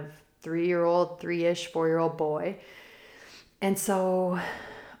kind of 3-year-old, 3-ish, 4-year-old boy. And so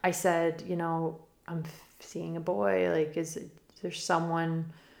I said, I'm seeing a boy, like, is there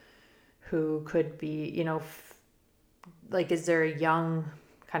someone who could be, like, is there a young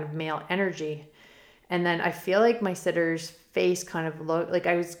kind of male energy? And then I feel like my sitter's face kind of looked like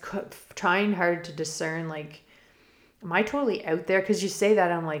I was trying hard to discern, like, am I totally out there? Because you say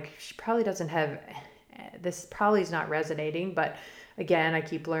that, I'm like, she probably doesn't have, this probably is not resonating. But again, I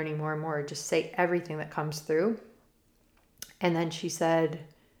keep learning more and more. Just say everything that comes through. And then she said,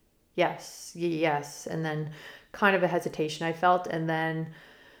 yes, yes. And then kind of a hesitation I felt. And then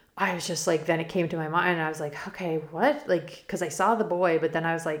I was just like, then it came to my mind and I was like, okay, what? Like, because I saw the boy, but then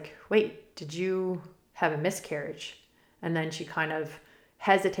I was like, wait, did you have a miscarriage? And then she kind of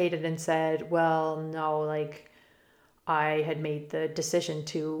hesitated and said, well, no, like, I had made the decision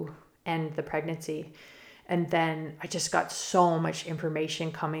to end the pregnancy. And then I just got so much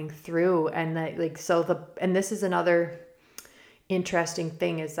information coming through. And that, like, and this is another interesting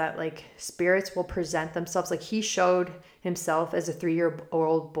thing, is that, like, spirits will present themselves. Like, he showed himself as a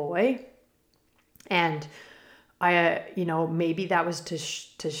 3-year-old boy. And I, maybe that was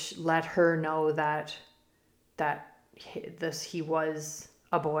to let her know that he was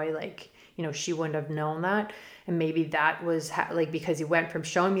a boy. Like, she wouldn't have known that. And maybe that was like, because he went from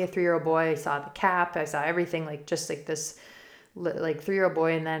showing me a 3-year-old boy, I saw the cap, I saw everything, like, just like this, like, 3-year-old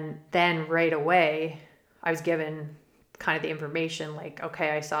boy. And then right away I was given kind of the information, like,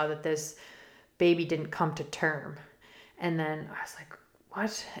 okay, I saw that this baby didn't come to term. And then I was like,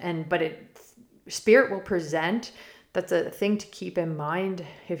 what? But spirit will present. That's a thing to keep in mind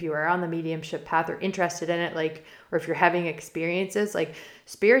if you are on the mediumship path or interested in it, like, or if you're having experiences, like,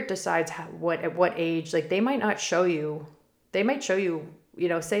 spirit decides at what age. Like, they might not show you,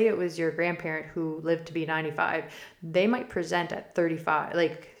 say it was your grandparent who lived to be 95, they might present at 35.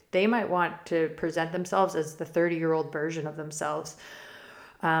 Like, they might want to present themselves as the 30-year-old version of themselves.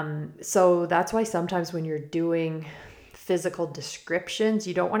 So that's why sometimes when you're doing physical descriptions,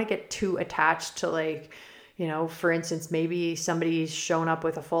 you don't want to get too attached to, like, for instance, maybe somebody's shown up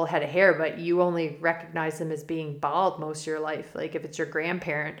with a full head of hair, but you only recognize them as being bald most of your life. Like, if it's your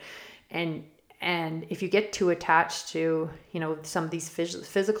grandparent, and if you get too attached to, some of these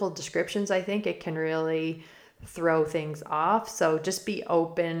physical descriptions, I think it can really throw things off. So just be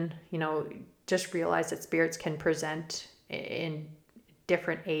open, just realize that spirits can present in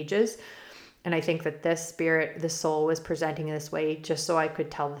different ages. And I think that this soul was presenting in this way just so I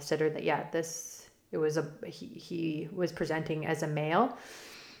could tell the sitter that, yeah, he was presenting as a male.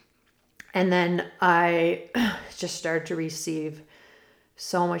 And then I just started to receive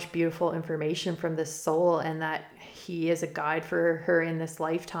so much beautiful information from this soul, and that he is a guide for her in this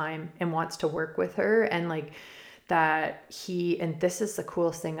lifetime and wants to work with her. And, like, that and this is the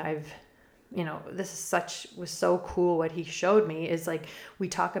coolest thing was so cool what he showed me, is, like, we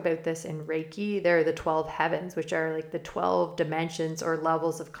talk about this in Reiki. There are the 12 heavens, which are like the 12 dimensions or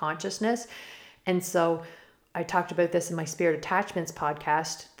levels of consciousness. And so I talked about this in my Spirit Attachments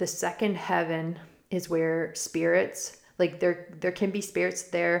podcast. The second heaven is where spirits, like, there can be spirits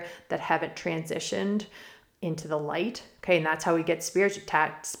there that haven't transitioned into the light. Okay. And that's how we get spirit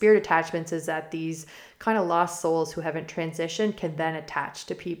attachments, is that these kind of lost souls who haven't transitioned can then attach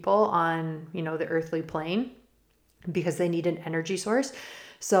to people on, the earthly plane, because they need an energy source.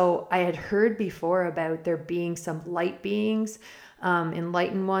 So I had heard before about there being some light beings,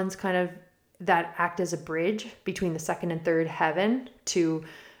 enlightened ones, kind of, that act as a bridge between the second and third heaven to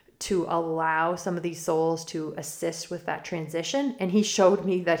allow some of these souls to assist with that transition. And he showed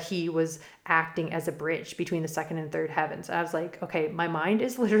me that he was acting as a bridge between the second and third heavens. I was like, okay, my mind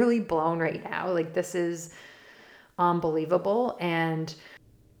is literally blown right now. Like, this is unbelievable. And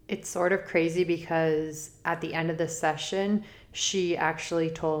it's sort of crazy because at the end of the session, she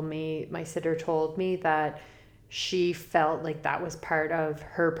actually my sitter told me that she felt like that was part of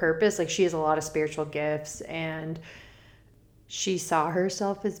her purpose. Like, she has a lot of spiritual gifts, and she saw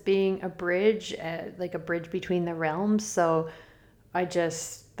herself as being a bridge, like a bridge between the realms. So I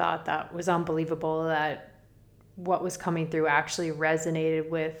just thought that was unbelievable, that what was coming through actually resonated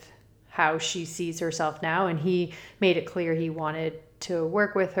with how she sees herself now. And he made it clear he wanted to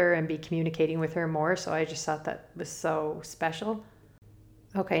work with her and be communicating with her more. So I just thought that was so special.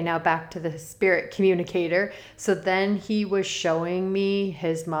 Okay, now back to the spirit communicator. So then he was showing me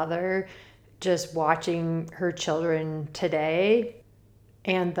his mother just watching her children today,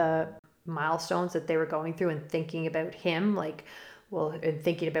 and the milestones that they were going through, and thinking about him, like, and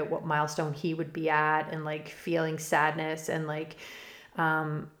thinking about what milestone he would be at, and, like, feeling sadness, and, like,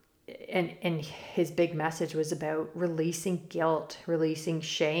 and his big message was about releasing guilt, releasing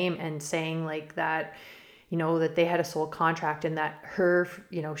shame, and saying, like, that, that they had a soul contract, and that her,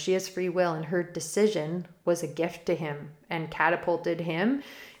 she has free will, and her decision was a gift to him and catapulted him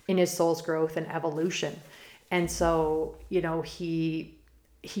in his soul's growth and evolution. And so, he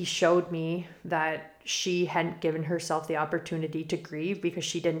showed me that she hadn't given herself the opportunity to grieve because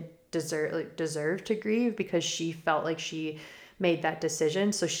she didn't deserve to grieve, because she felt like she made that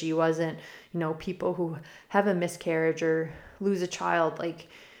decision. So she wasn't, people who have a miscarriage or lose a child, like,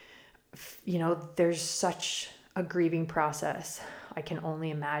 there's such a grieving process, I can only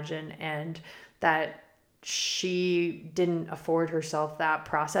imagine. And that she didn't afford herself that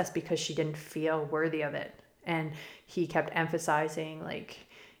process because she didn't feel worthy of it. And he kept emphasizing, like,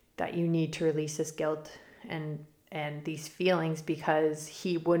 that you need to release this guilt and these feelings, because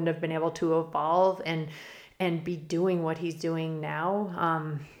he wouldn't have been able to evolve and be doing what he's doing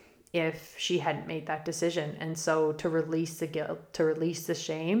now if she hadn't made that decision. And so to release the guilt, to release the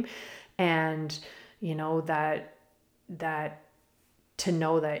shame, and that to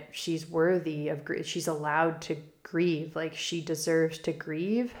know that she's worthy of she's allowed to grieve, like she deserves to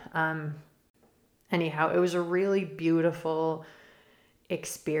grieve. Anyhow, it was a really beautiful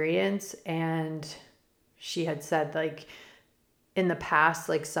experience. And she had said, like, in the past,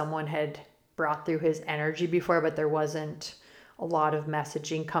 like, someone had brought through his energy before, but there wasn't a lot of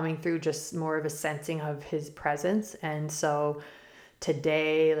messaging coming through, just more of a sensing of his presence. And so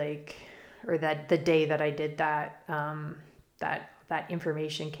today, like, or that the day that I did that, that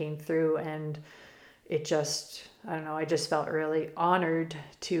information came through, and it just, I don't know, I just felt really honored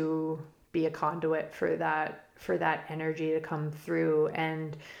to be a conduit for that energy to come through.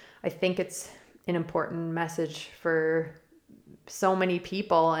 And I think it's an important message for so many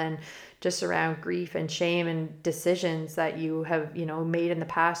people, and just around grief and shame and decisions that you have, made in the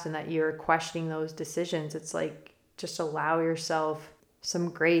past, and that you're questioning those decisions. It's like, just allow yourself some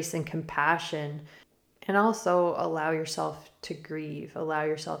grace and compassion, and also allow yourself to grieve, allow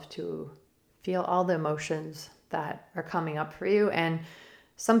yourself to feel all the emotions that are coming up for you. And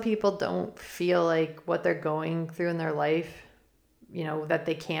some people don't feel like what they're going through in their life, that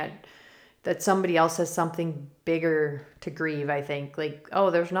they can't, that somebody else has something bigger to grieve. I think, like,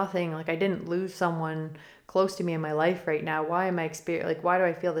 oh, there's nothing, like, I didn't lose someone close to me in my life right now. Why am I why do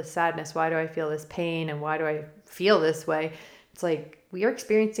I feel this sadness? Why do I feel this pain? And why do I feel this way? It's like, we are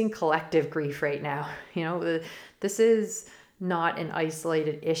experiencing collective grief right now. This is not an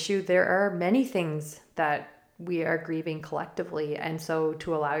isolated issue. There are many things that we are grieving collectively. And so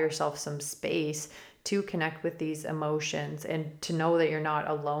to allow yourself some space to connect with these emotions, and to know that you're not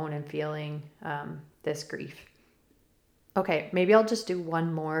alone in feeling this grief. Okay, maybe I'll just do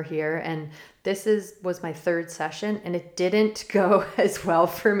one more here. And this was my third session, and it didn't go as well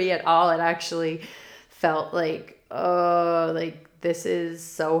for me at all. It actually felt like, oh, like, this is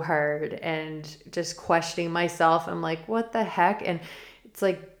so hard, and just questioning myself. I'm like, what the heck? And it's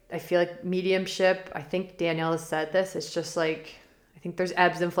like, I feel like mediumship, I think Danielle has said this, it's just like, I think there's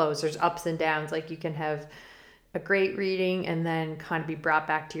ebbs and flows, there's ups and downs. Like, you can have a great reading and then kind of be brought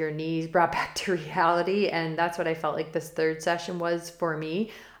back to your knees, brought back to reality. And that's what I felt like this third session was for me.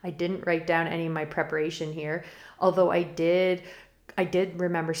 I didn't write down any of my preparation here, although I did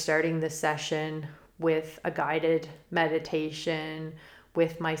remember starting this session with a guided meditation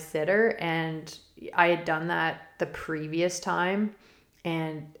with my sitter. And I had done that the previous time,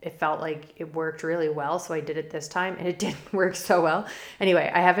 and it felt like it worked really well. So I did it this time, and it didn't work so well.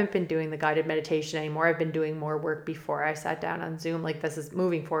 Anyway, I haven't been doing the guided meditation anymore. I've been doing more work before I sat down on Zoom. Like, this is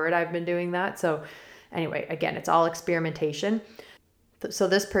moving forward, I've been doing that. So anyway, again, it's all experimentation. So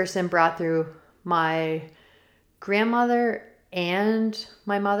this person brought through my grandmother and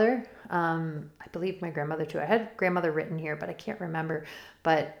my mother. I believe my grandmother too. I had grandmother written here, but I can't remember.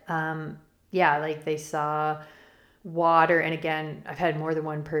 But yeah, like, they saw water. And again, I've had more than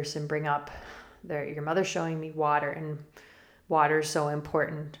one person bring up your mother showing me water, and water was so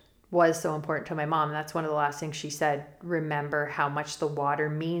important to my mom. And that's one of the last things she said. Remember how much the water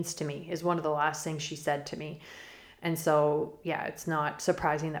means to me, is one of the last things she said to me. And so, yeah, it's not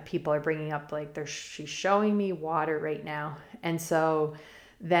surprising that people are bringing up, like, she's showing me water right now. And so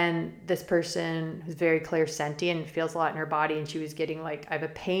then this person who's very clairsentient, feels a lot in her body, and she was getting, like, I have a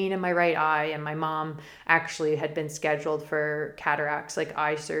pain in my right eye, and my mom actually had been scheduled for cataracts, like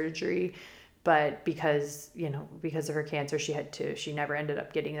eye surgery, but because of her cancer, she never ended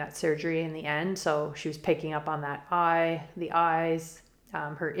up getting that surgery in the end. So she was picking up on that the eyes,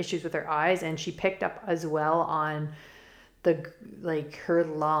 her issues with her eyes, and she picked up as well on her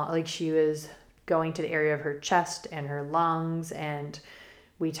lung, like, she was going to the area of her chest and her lungs. And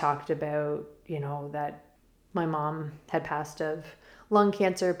we talked about, that my mom had passed of lung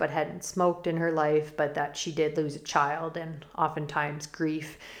cancer, but hadn't smoked in her life, but that she did lose a child, and oftentimes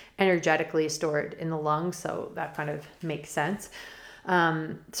grief energetically is stored in the lungs. So that kind of makes sense.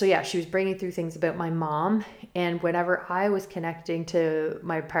 So yeah, she was bringing through things about my mom. And whenever I was connecting to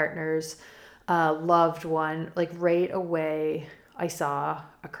my partner's loved one, like right away, I saw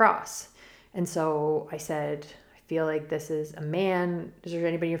a cross. And so I said, I feel like this is a man. Is there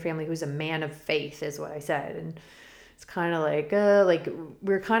anybody in your family who's a man of faith, is what I said. And it's kind of like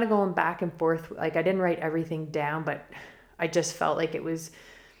we were kind of going back and forth. Like I didn't write everything down, but I just felt like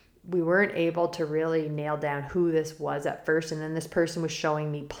we weren't able to really nail down who this was at first. And then this person was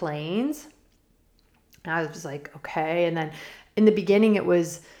showing me planes. And I was like, okay. And then in the beginning it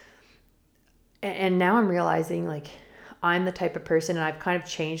was, and now I'm realizing like I'm the type of person, and I've kind of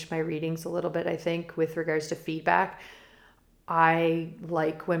changed my readings a little bit, I think, with regards to feedback. I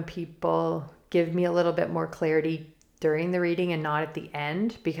like when people give me a little bit more clarity during the reading and not at the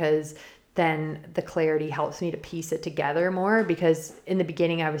end, because then the clarity helps me to piece it together more. Because in the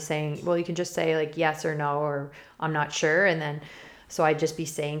beginning I was saying, well, you can just say like yes or no, or I'm not sure. And then, so I'd just be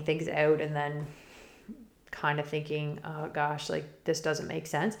saying things out and then kind of thinking, oh gosh, like this doesn't make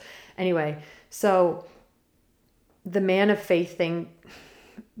sense. Anyway, so the man of faith thing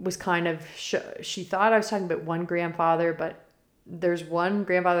was kind of, she thought I was talking about one grandfather, but there's one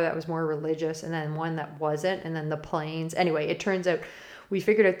grandfather that was more religious and then one that wasn't. And then the planes. Anyway, it turns out we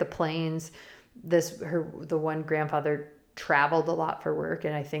figured out the planes, the one grandfather traveled a lot for work.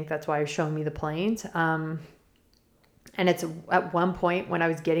 And I think that's why he was showing me the planes. And it's at one point when I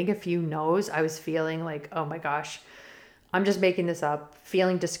was getting a few no's, I was feeling like, oh my gosh, I'm just making this up,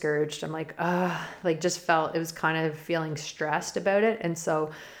 feeling discouraged. I'm like, just felt, it was kind of feeling stressed about it. And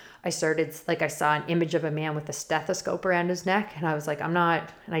so I started, like, I saw an image of a man with a stethoscope around his neck, and I was like, I'm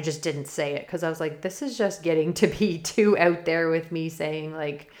not, and I just didn't say it because I was like, this is just getting to be too out there with me saying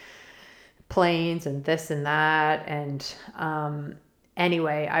like planes and this and that. And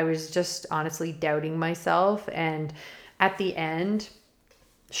anyway, I was just honestly doubting myself. And at the end,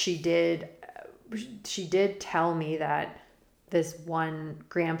 she did tell me that this one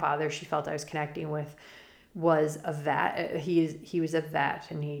grandfather she felt I was connecting with was a vet. He was a vet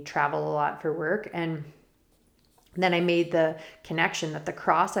and he traveled a lot for work. And then I made the connection that the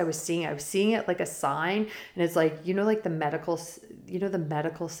cross I was seeing it like a sign. And it's like, like the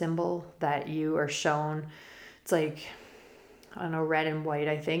medical symbol that you are shown. It's like, I don't know, red and white,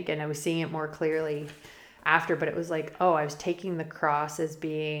 I think. And I was seeing it more clearly after, but it was like, oh, I was taking the cross as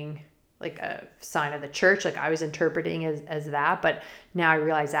being like a sign of the church. Like I was interpreting as that, but now I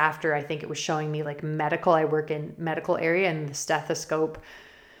realize after, I think it was showing me like medical, I work in medical area, and the stethoscope,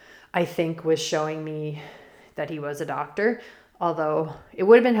 I think, was showing me that he was a doctor. Although it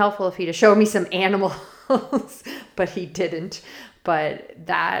would have been helpful if he'd have showed me some animals, but he didn't. But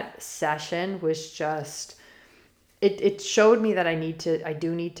that session was just, it showed me that I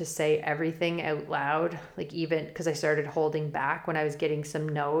do need to say everything out loud. Like, even because I started holding back when I was getting some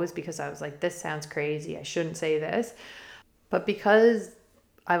no's, because I was like, this sounds crazy, I shouldn't say this. But because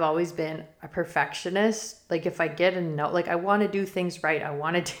I've always been a perfectionist, like if I get a no, like I want to do things right, I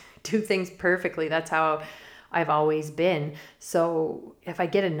want to do things perfectly. That's how I've always been. So if I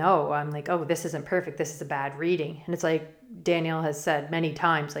get a no, I'm like, oh, this isn't perfect, this is a bad reading. And it's like Danielle has said many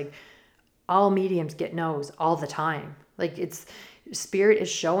times, like, all mediums get no's all the time. Like, it's, spirit is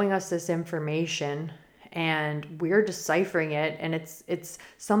showing us this information and we're deciphering it, and it's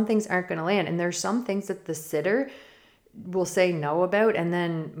some things aren't going to land, and there's some things that the sitter will say no about, and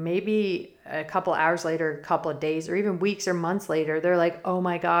then maybe a couple hours later, a couple of days, or even weeks or months later, they're like, oh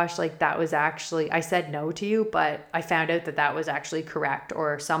my gosh, like that was actually, I said no to you, but I found out that was actually correct,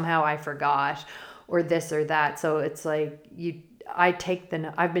 or somehow I forgot, or this or that. So it's like, I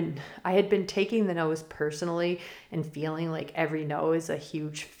had been taking the no's personally and feeling like every no is a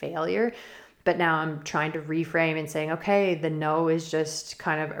huge failure. But now I'm trying to reframe and saying, okay, the no is just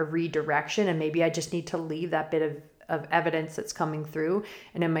kind of a redirection, and maybe I just need to leave that bit of evidence that's coming through,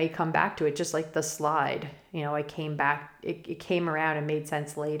 and it may come back to it, just like the slide. I came back, it came around and made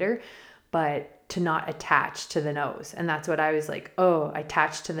sense later, but to not attach to the no's. And that's what I was like, oh, I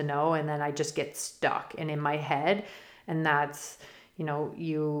attach to the no, and then I just get stuck and in my head. And that's,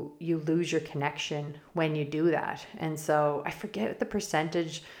 you lose your connection when you do that. And so I forget the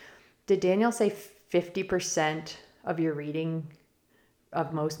percentage. Did Danielle say 50% of your reading,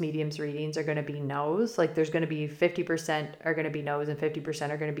 of most mediums readings, are going to be no's? Like there's going to be 50% are going to be no's and 50%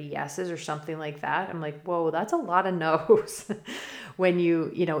 are going to be yeses, or something like that. I'm like, whoa, that's a lot of no's when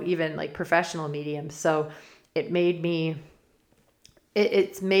even like professional mediums. So it made me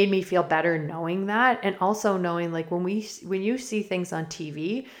it's made me feel better knowing that. And also knowing like when you see things on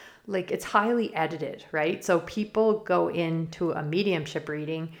TV, like it's highly edited, right? So people go into a mediumship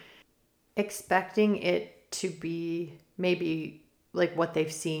reading expecting it to be maybe like what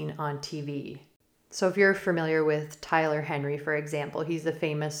they've seen on TV. So if you're familiar with Tyler Henry, for example, he's the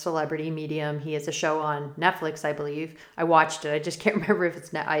famous celebrity medium. He has a show on Netflix, I believe. I watched it. I just can't remember if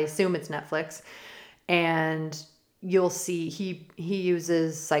it's I assume it's Netflix. And you'll see he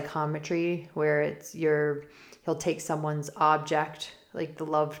uses psychometry where he'll take someone's object, like the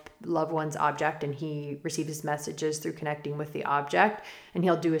loved one's object, and he receives messages through connecting with the object, and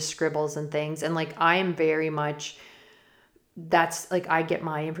he'll do his scribbles and things. And like I am very much, that's like I get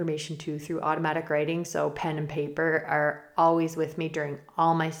my information too through automatic writing. So pen and paper are always with me during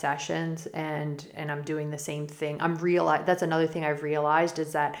all my sessions, and I'm doing the same thing. That's another thing I've realized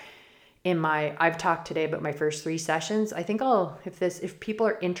is that I've talked today about my first 3 sessions. I think if people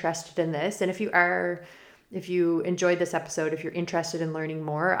are interested in this, and if you enjoyed this episode, if you're interested in learning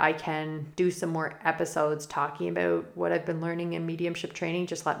more, I can do some more episodes talking about what I've been learning in mediumship training.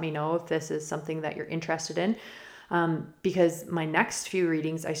 Just let me know if this is something that you're interested in. Because my next few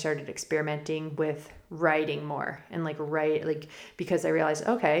readings, I started experimenting with writing more and because I realized,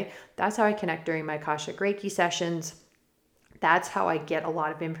 okay, that's how I connect during my Akashic Reiki sessions. That's how I get a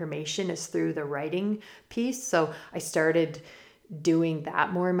lot of information, is through the writing piece. So I started doing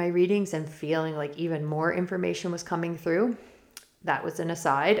that more in my readings and feeling like even more information was coming through. That was an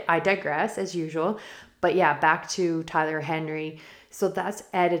aside. I digress as usual. But yeah, back to Tyler Henry. So that's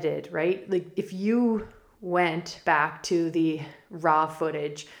edited, right? Like if you went back to the raw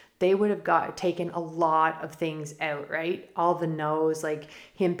footage, they would have taken a lot of things out, right? All the no's, like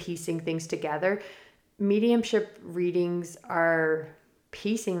him piecing things together. Mediumship readings are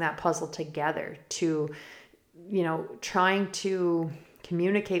piecing that puzzle together to, trying to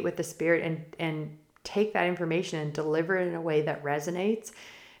communicate with the spirit and take that information and deliver it in a way that resonates.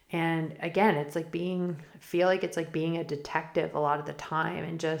 And again, it's like feel like it's like being a detective a lot of the time,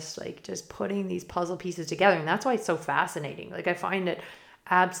 and just putting these puzzle pieces together. And that's why it's so fascinating. Like I find it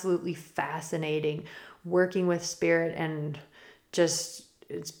absolutely fascinating working with spirit, and just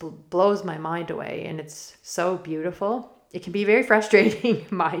it blows my mind away, and it's so beautiful. It can be very frustrating,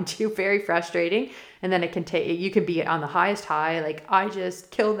 mind you, very frustrating. And then you can be on the highest high. Like I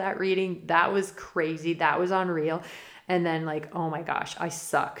just killed that reading. That was crazy. That was unreal. And then like, oh my gosh, I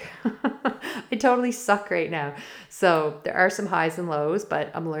suck. I totally suck right now. So there are some highs and lows,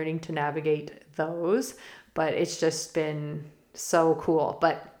 but I'm learning to navigate those. But it's just been so cool.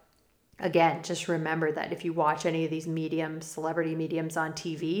 But again, just remember that if you watch any of these celebrity mediums on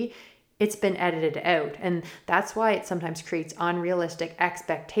TV, it's been edited out. And that's why it sometimes creates unrealistic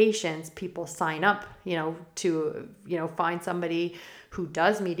expectations. People sign up, to, find somebody who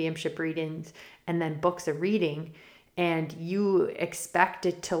does mediumship readings and then books a reading, and you expect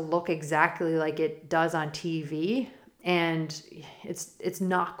it to look exactly like it does on TV. And it's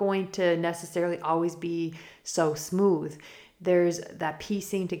not going to necessarily always be so smooth. There's that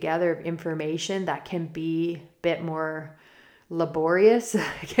piecing together of information that can be a bit more laborious.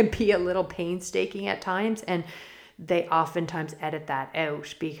 It can be a little painstaking at times, and they oftentimes edit that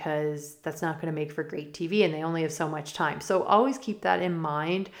out because that's not going to make for great TV, and they only have so much time. So always keep that in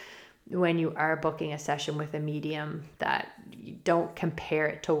mind when you are booking a session with a medium, that you don't compare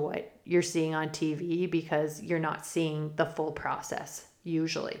it to what you're seeing on TV, because you're not seeing the full process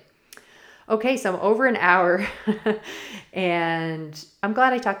usually. Okay, so I'm over an hour and I'm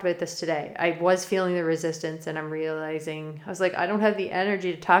glad I talked about this today. I was feeling the resistance, and I'm realizing, I was like, I don't have the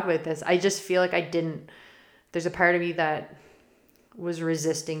energy to talk about this. I just feel like there's a part of me that was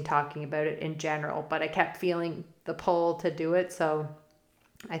resisting talking about it in general, but I kept feeling the pull to do it. So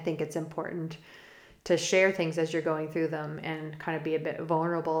I think it's important to share things as you're going through them and kind of be a bit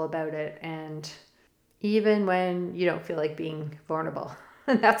vulnerable about it. And even when you don't feel like being vulnerable.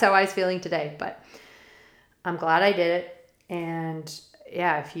 That's how I was feeling today, but I'm glad I did it. And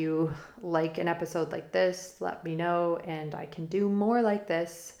yeah, if you like an episode like this, let me know, and I can do more like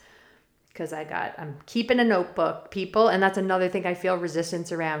this, because I'm keeping a notebook, people. And that's another thing I feel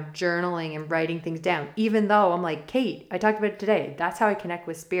resistance around, journaling and writing things down, even though I'm like, Kate, I talked about it today. That's how I connect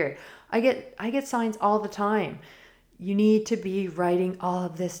with spirit. I get signs all the time. You need to be writing all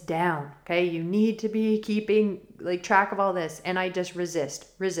of this down. Okay. You need to be keeping track of all this. And I just resist.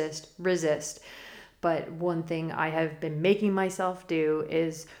 But one thing I have been making myself do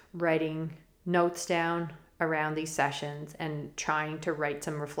is writing notes down around these sessions and trying to write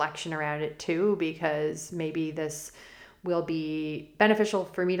some reflection around it too, because maybe this will be beneficial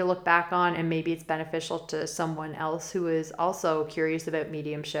for me to look back on, and maybe it's beneficial to someone else who is also curious about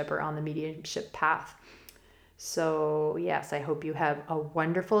mediumship or on the mediumship path. So yes, I hope you have a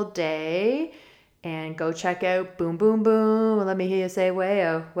wonderful day, and go check out Boom Boom Boom. Let me hear you say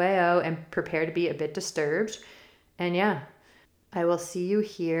wayo, wayo, and prepare to be a bit disturbed. And yeah, I will see you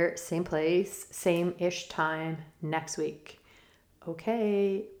here, same place, same-ish time next week.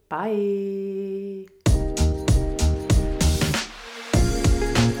 Okay, bye.